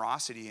about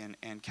generosity,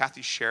 and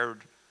Kathy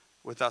shared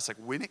with us like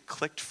when it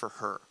clicked for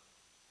her.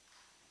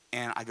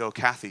 And I go,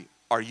 Kathy,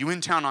 are you in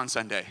town on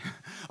Sunday?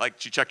 Like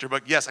she checked her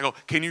book. Yes. I go,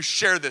 can you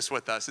share this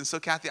with us? And so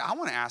Kathy, I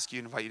want to ask you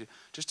and invite you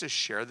just to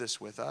share this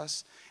with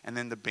us. And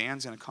then the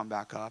band's going to come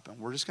back up and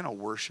we're just going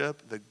to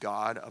worship the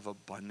God of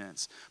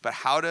abundance. But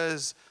how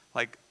does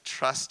like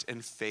trust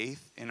and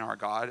faith in our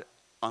God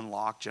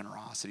unlock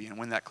generosity? And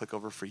when that click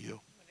over for you?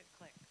 When it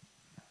click.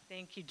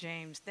 Thank you,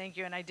 James. Thank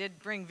you. And I did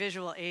bring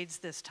visual aids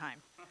this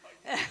time.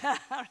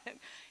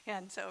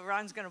 And so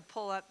Ron's going to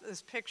pull up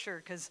this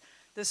picture because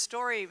the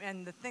story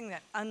and the thing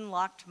that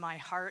unlocked my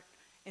heart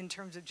in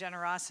terms of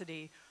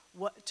generosity,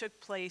 what took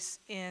place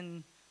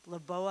in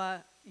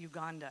Laboa,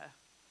 Uganda.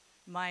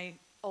 My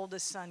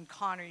oldest son,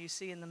 Connor, you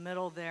see in the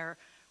middle there,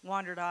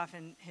 wandered off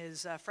in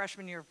his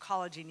freshman year of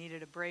college. He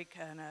needed a break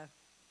and a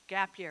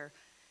gap year,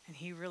 and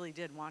he really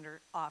did wander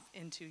off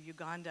into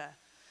Uganda,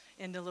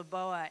 into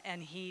Laboa,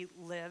 and he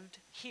lived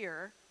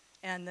here.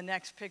 And the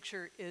next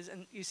picture is,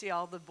 and you see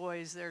all the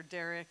boys there,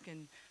 Derek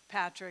and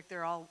Patrick,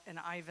 and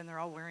Ivan, they're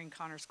all wearing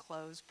Connor's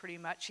clothes pretty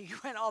much. He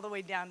went all the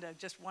way down to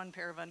just one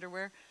pair of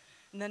underwear.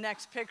 And the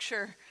next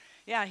picture,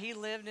 yeah, he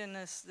lived in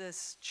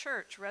this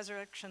church,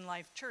 Resurrection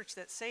Life Church,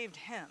 that saved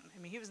him.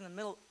 I mean, he was in the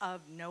middle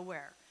of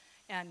nowhere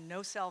and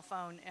no cell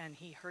phone, and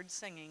he heard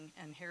singing,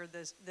 and here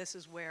this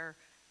is where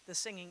the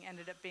singing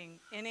ended up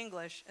being in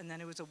English, and then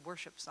it was a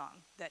worship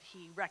song that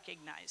he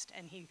recognized,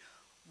 and he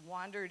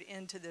wandered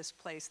into this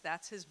place.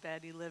 That's his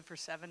bed. He lived for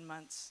 7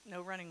 months.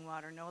 No running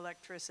water, no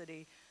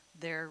electricity.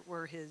 There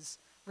were his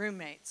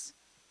roommates.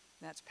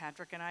 That's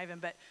Patrick and Ivan.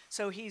 But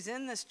so he's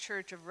in this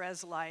church of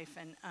Res Life,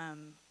 and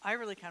I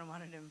really kind of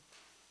wanted him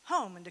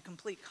home and to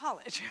complete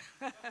college.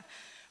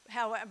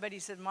 But he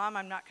said, Mom,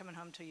 I'm not coming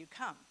home till you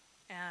come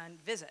and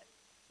visit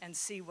and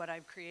see what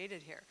I've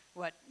created here,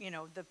 what,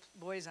 the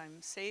boys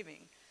I'm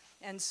saving.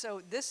 And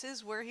so this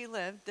is where he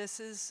lived. This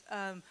is,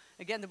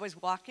 again, the boys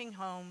walking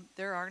home.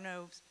 There are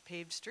no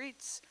paved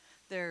streets.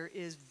 There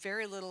is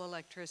very little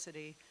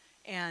electricity.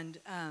 And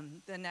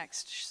the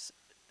next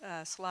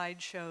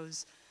slide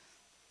shows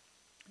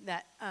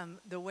that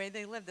the way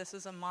they live. This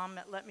is a mom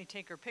that let me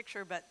take her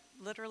picture, but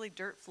literally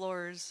dirt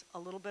floors, a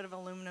little bit of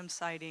aluminum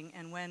siding.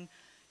 And when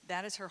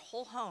that is her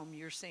whole home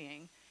you're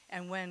seeing.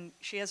 And when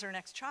she has her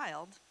next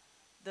child,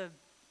 the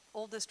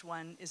oldest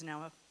one is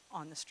now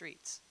on the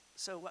streets.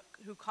 So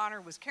who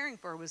Connor was caring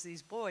for was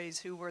these boys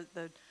who were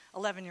the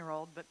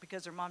 11-year-old, but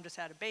because their mom just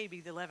had a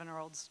baby, the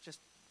 11-year-old's just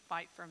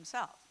fight for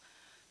himself.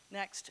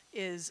 Next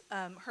is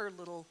her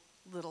little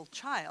little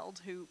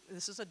child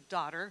this is a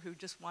daughter who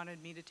just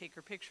wanted me to take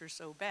her picture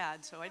so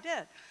bad, so I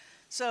did.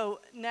 So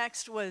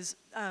next was,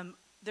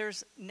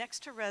 there's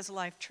next to Res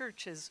Life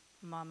Church is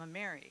Mama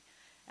Mary.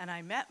 And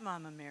I met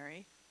Mama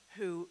Mary,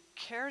 who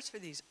cares for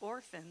these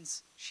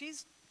orphans.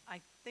 She's,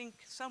 I think,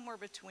 somewhere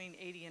between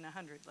 80 and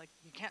 100. Like,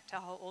 you can't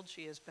tell how old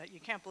she is, but you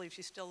can't believe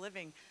she's still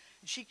living.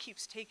 And she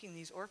keeps taking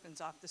these orphans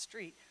off the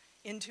street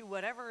into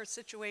whatever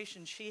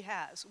situation she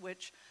has,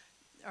 which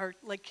are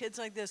like kids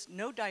like this,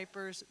 no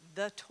diapers.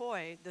 The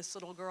toy this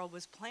little girl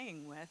was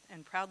playing with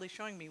and proudly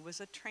showing me was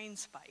a train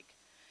spike.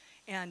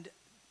 And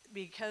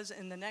because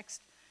in the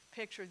next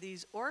picture,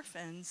 these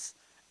orphans,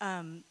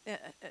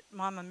 at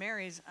Mama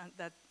Mary's,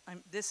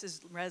 this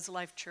is Res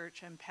Life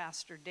Church and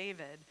Pastor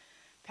David.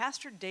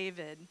 Pastor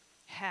David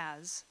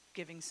has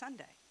Giving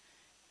Sunday.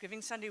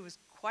 Giving Sunday was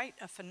quite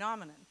a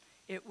phenomenon.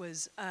 It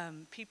was,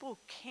 people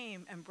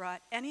came and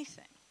brought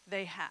anything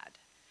they had.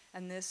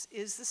 And this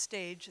is the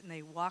stage, and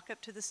they walk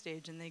up to the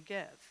stage and they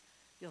give.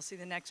 You'll see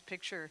the next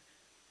picture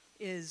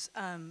is,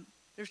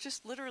 there's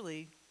just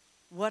literally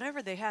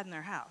whatever they had in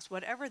their house,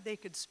 whatever they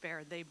could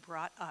spare, they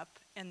brought up,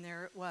 and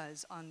there it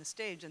was on the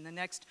stage. And the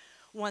next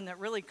one that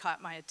really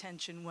caught my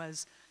attention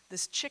was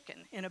this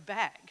chicken in a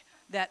bag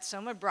that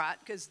someone brought,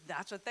 because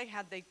that's what they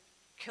had. They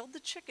killed the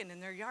chicken in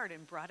their yard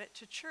and brought it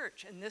to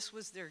church, and this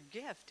was their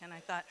gift. And I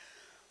thought,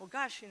 well,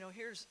 gosh,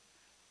 here's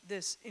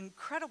this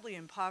incredibly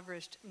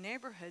impoverished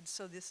neighborhood.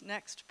 So this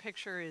next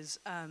picture is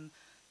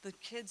the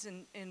kids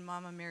in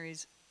Mama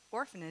Mary's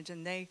orphanage,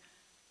 and they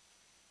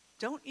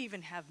don't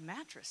even have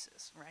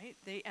mattresses, right?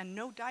 And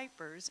no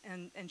diapers,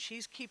 and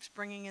she keeps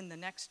bringing in the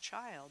next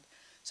child.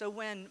 So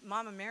when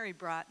Mama Mary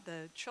brought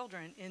the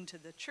children into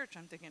the church,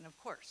 I'm thinking, of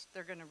course,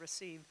 they're going to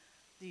receive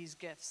these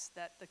gifts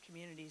that the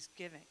community's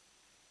giving.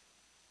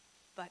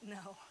 But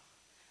no,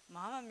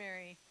 Mama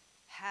Mary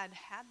had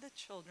the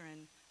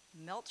children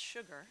melt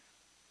sugar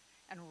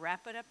and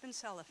wrap it up in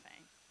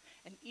cellophane,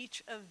 and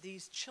each of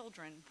these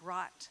children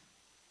brought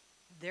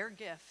their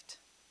gift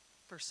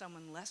for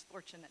someone less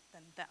fortunate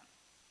than them.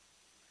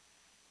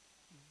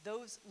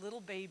 Those little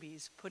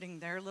babies putting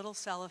their little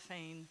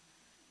cellophane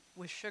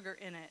with sugar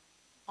in it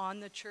on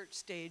the church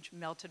stage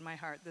melted my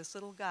heart. This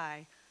little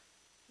guy,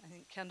 I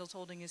think Kendall's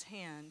holding his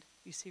hand.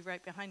 You see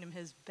right behind him,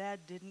 his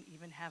bed didn't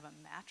even have a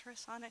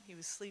mattress on it. He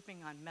was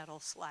sleeping on metal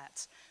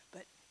slats.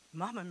 But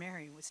Mama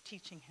Mary was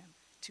teaching him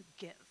to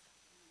give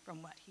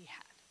from what he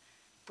had.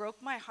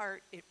 Broke my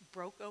heart. It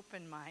broke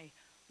open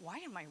why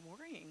am I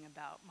worrying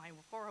about my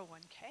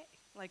 401k?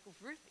 Like,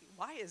 really,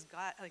 why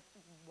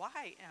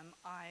am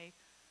I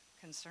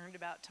concerned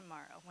about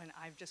tomorrow when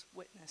I've just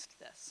witnessed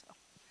this? So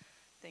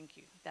thank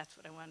you. That's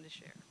what I wanted to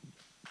share.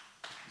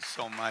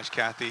 So much,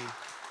 Kathy.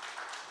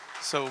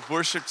 So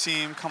worship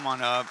team, come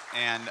on up.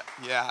 And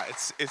yeah,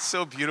 it's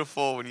so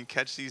beautiful when you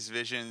catch these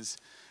visions,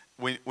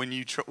 when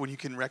you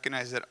can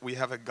recognize that we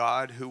have a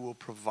God who will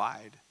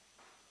provide.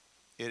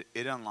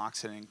 It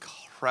unlocks an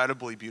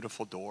incredibly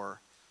beautiful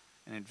door,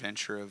 an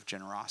adventure of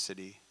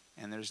generosity.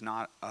 And there's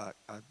not a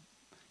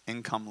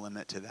income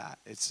limit to that.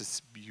 It's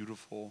this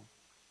beautiful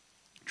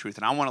truth.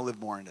 And I want to live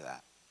more into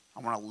that.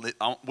 I want to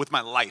live with my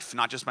life,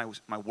 not just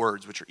my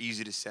words, which are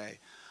easy to say.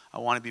 I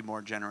want to be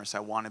more generous. I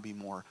want to be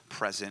more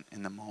present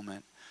in the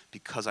moment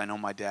because I know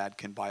my dad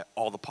can buy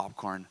all the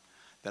popcorn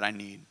that I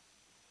need.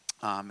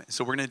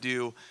 So we're going to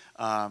do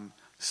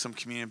some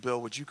communion.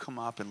 Bill, would you come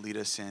up and lead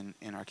us in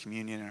our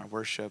communion and our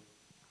worship?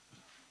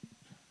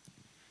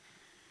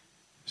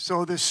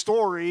 So this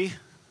story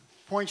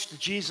points to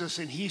Jesus,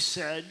 and he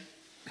said,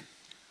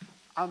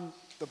 I'm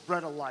the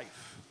bread of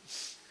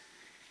life.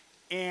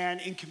 And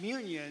in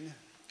communion,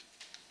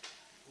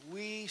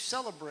 we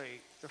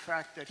celebrate the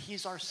fact that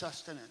he's our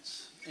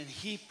sustenance, and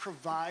he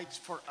provides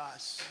for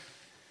us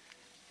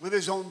with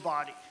his own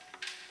body.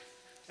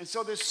 And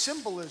so there's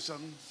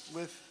symbolism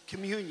with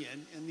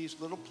communion in these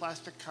little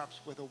plastic cups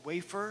with a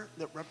wafer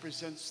that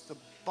represents the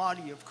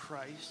body of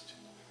Christ,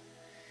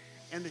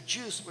 and the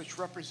juice, which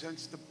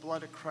represents the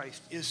blood of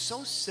Christ, is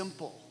so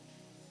simple.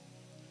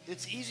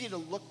 It's easy to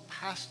look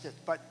past it,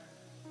 but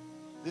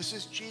this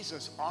is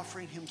Jesus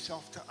offering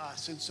himself to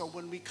us. And so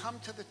when we come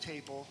to the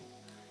table,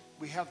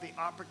 we have the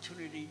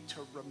opportunity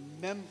to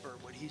remember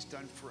what he's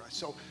done for us.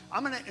 So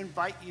I'm going to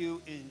invite you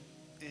in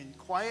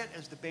quiet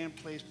as the band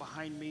plays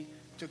behind me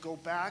to go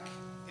back,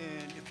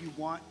 and if you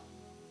want,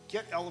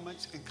 get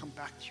elements and come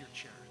back to your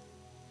chair.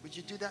 Would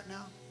you do that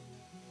now?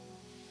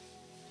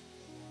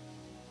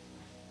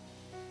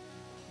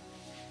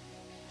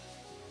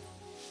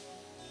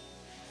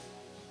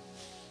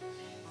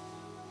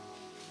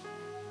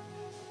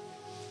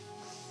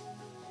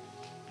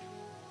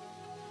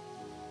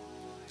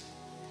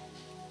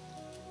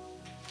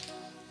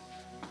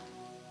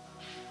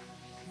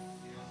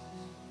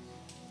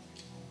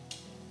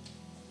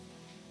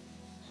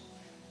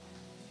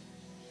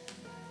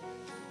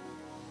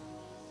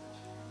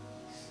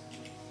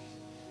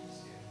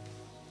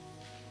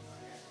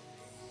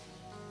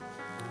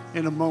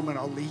 In a moment,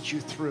 I'll lead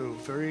you through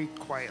very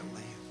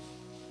quietly.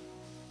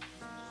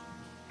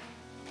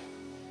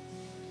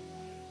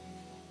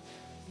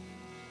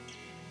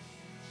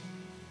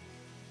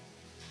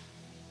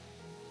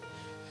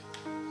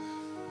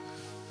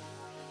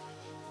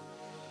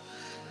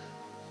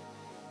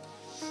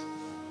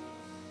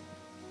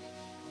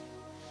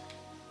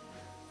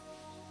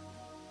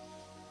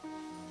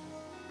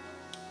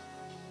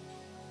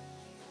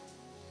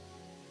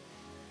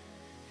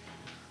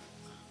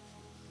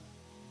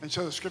 And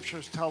so the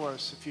scriptures tell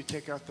us, if you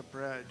take out the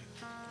bread,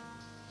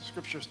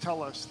 scriptures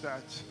tell us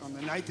that on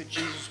the night that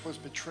Jesus was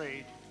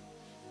betrayed,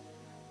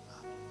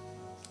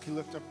 he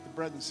lifted up the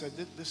bread and said,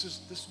 this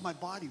is my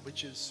body,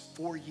 which is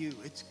for you.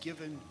 It's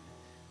given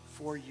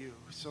for you.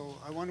 So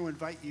I want to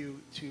invite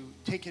you to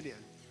take it in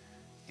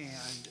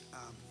and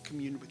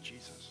commune with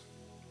Jesus.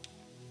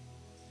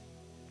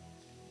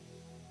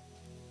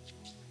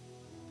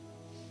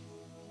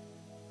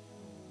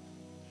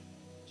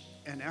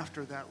 And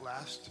after that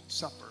Last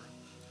Supper,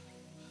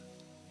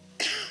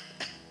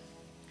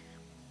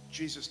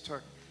 Jesus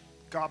took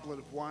a goblet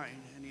of wine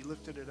and he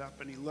lifted it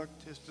up and he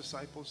looked his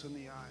disciples in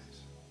the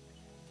eyes.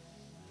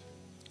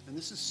 And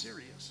this is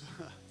serious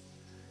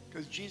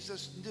because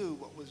Jesus knew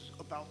what was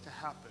about to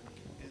happen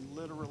in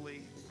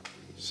literally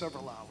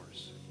several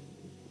hours.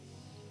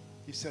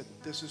 He said,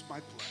 "This is my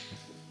blood,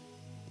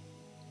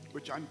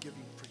 which I'm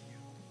giving for you."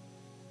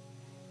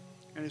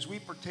 And as we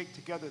partake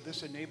together,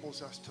 this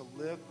enables us to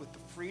live with the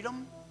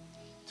freedom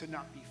to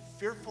not be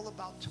fearful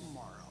about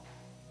tomorrow,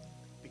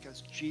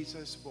 because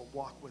Jesus will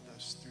walk with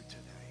us through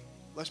today.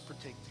 Let's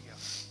partake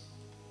together.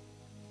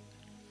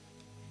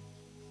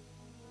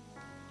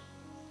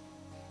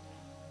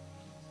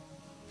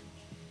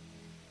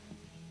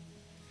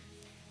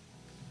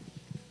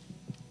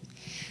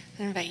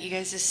 I invite you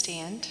guys to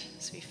stand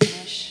as we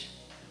finish.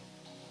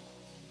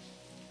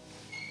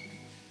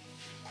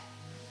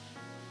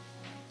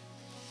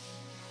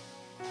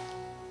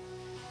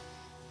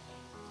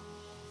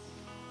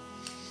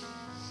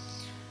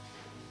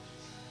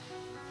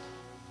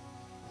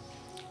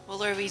 Well,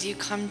 Lord, we do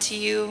come to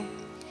you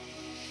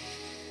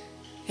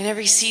in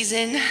every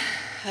season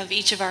of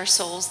each of our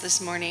souls this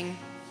morning.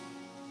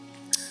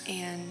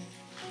 And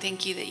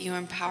thank you that you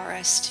empower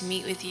us to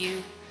meet with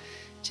you,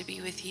 to be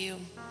with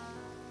you.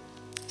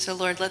 So,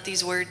 Lord, let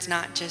these words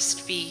not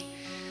just be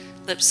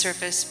lip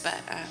service,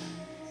 but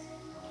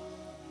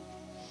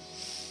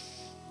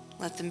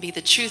let them be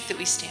the truth that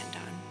we stand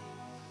on.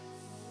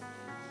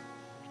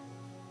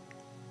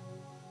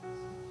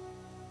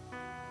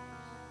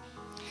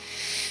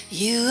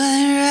 You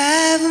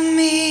unravel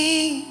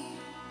me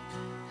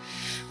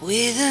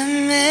with a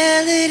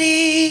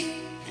melody.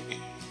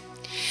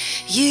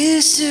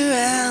 You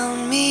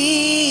surround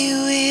me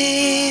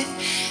with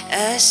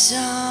a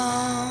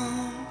song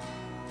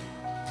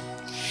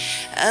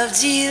of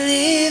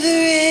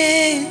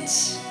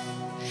deliverance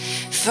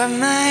from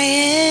my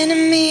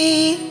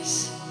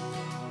enemies,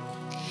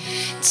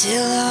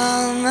 till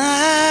all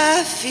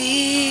my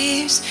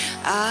fears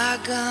are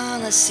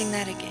gone. Let's sing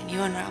that again.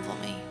 You unravel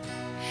me.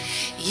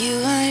 You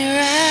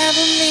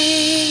unravel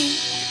me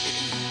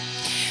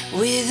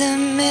with a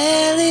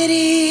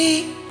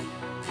melody.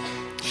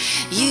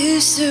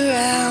 You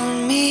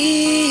surround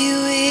me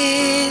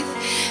with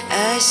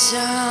a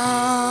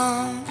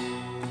song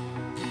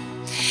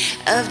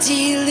of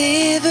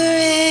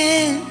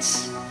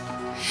deliverance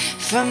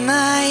from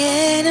my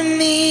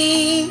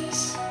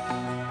enemies,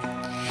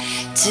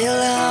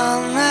 till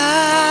all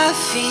my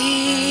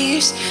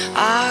fears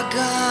are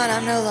gone.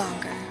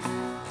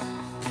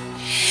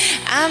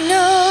 I'm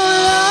no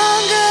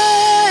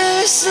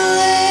longer a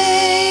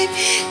slave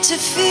to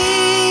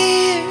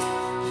fear.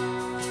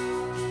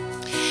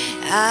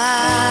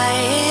 I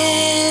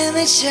am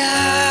a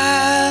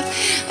child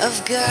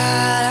of God.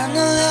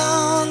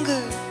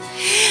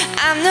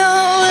 I'm no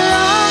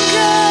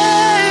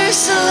longer a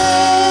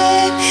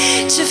slave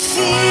to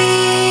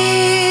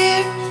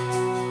fear.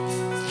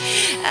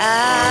 I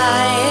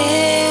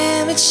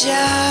am a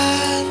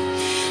child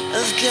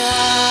of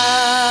God.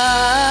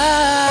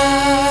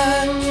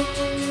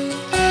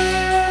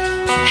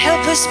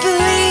 Help us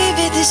believe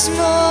it this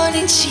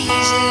morning,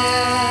 Jesus.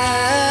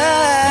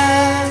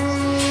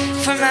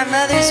 From my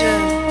mother's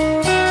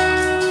womb,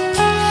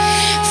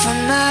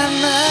 from my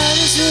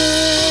mother's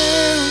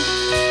womb,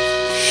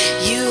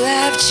 you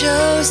have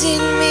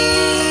chosen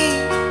me.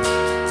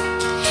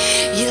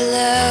 Your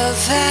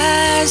love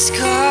has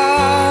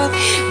called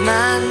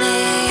my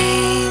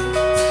name.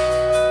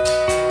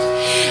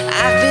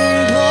 I've been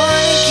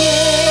born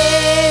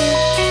again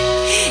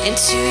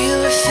into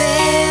your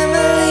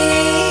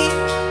family.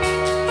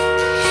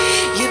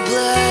 Your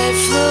blood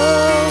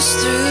flows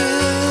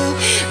through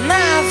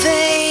my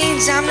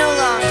veins. I'm no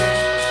longer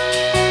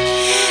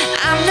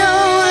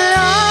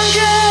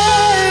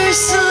a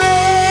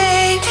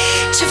slave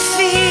to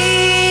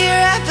fear.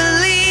 I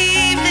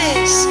believe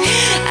this.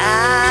 I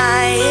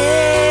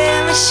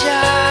am a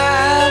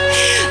child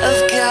of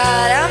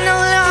God. I'm no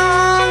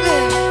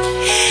longer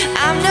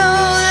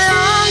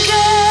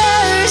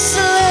a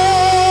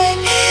slave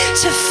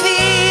to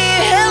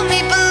fear. Help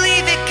me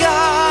believe it,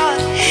 God.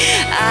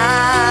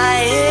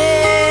 I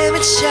am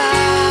a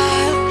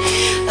child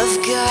of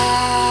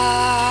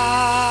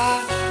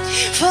God,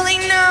 fully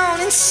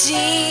known and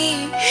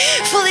seen,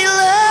 fully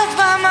loved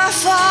by my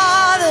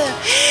Father.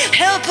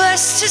 Help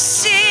us to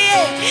see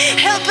it.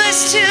 Help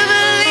us to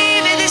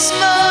believe it this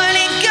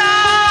morning,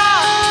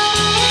 God.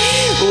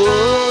 Whoa,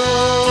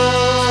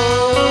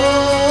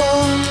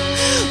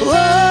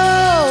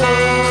 whoa,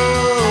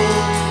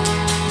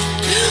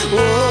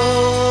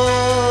 whoa.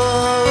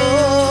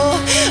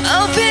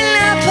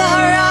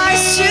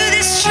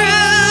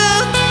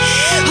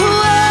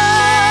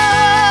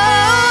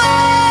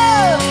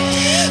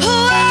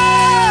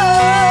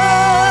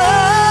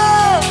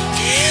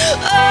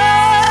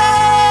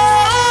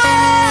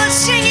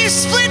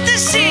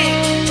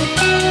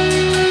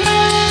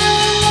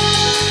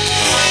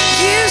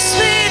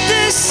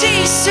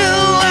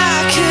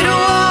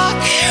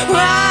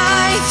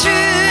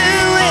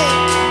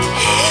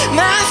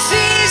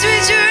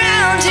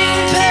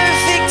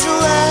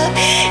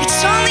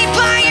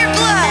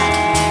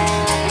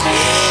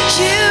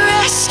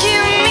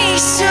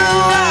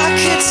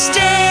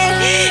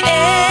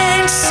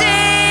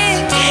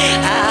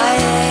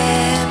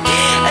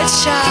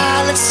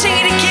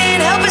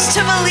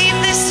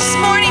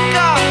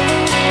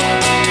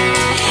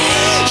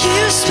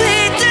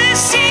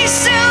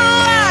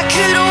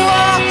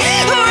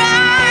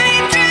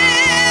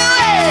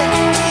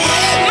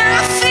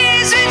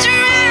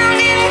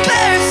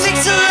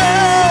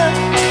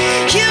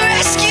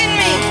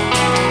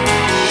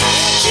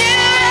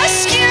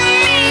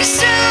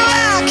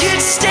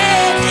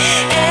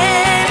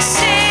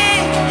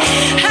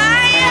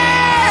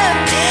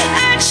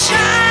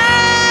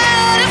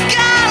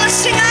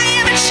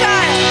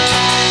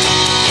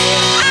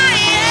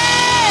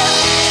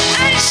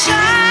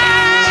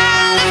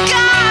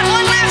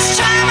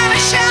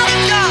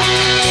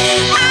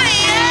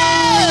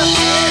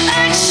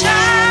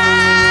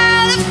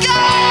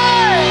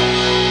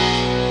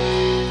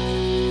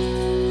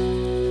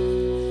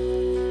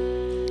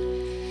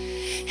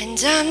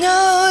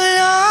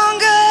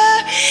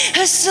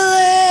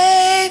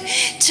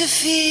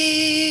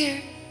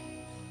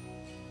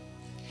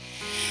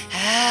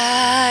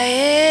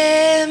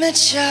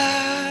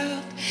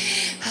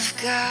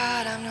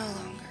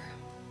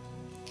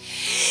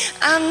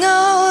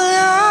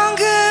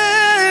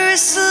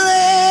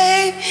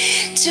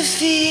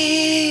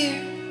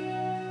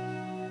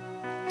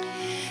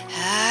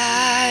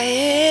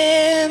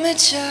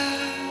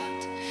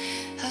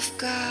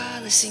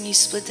 sing You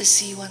Split the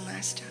Sea one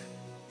last time.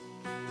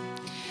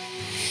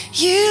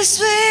 You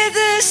split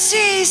the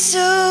sea so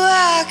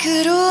I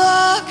could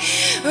walk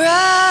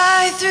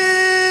right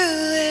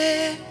through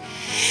it.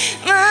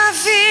 My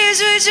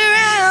fears were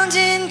drowned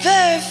in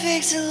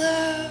perfect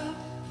love.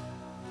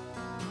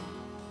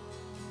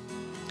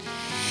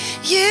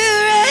 You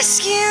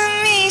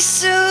rescued me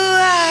so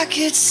I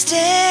could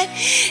stand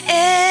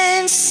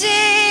and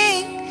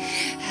sing.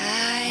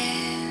 I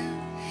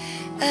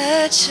am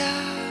a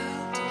child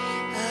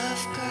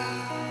of God.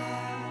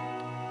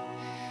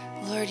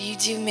 Lord, you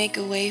do make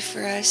a way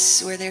for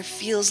us where there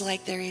feels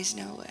like there is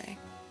no way.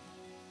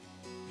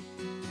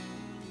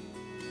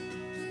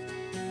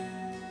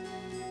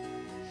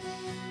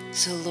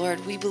 So,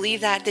 Lord, we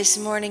believe that this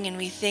morning, and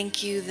we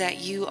thank you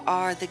that you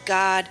are the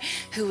God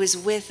who is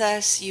with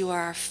us. You are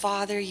our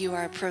Father. You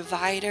are a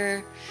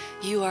provider.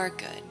 You are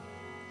good.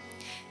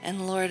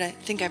 And Lord, I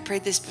think I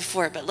prayed this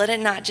before, but let it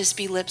not just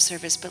be lip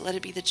service, but let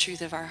it be the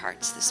truth of our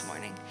hearts this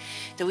morning.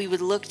 That we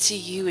would look to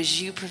you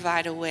as you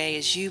provide a way,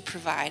 as you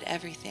provide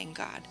everything,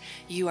 God.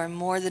 You are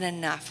more than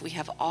enough. We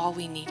have all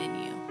we need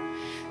in you.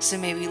 So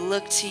may we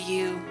look to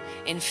you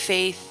in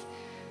faith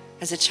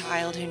as a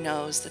child who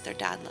knows that their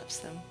dad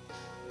loves them.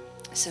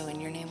 So in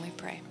your name we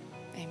pray.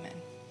 Amen.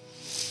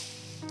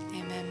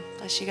 Amen.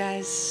 Bless you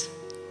guys.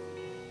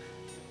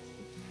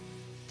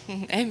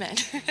 Amen.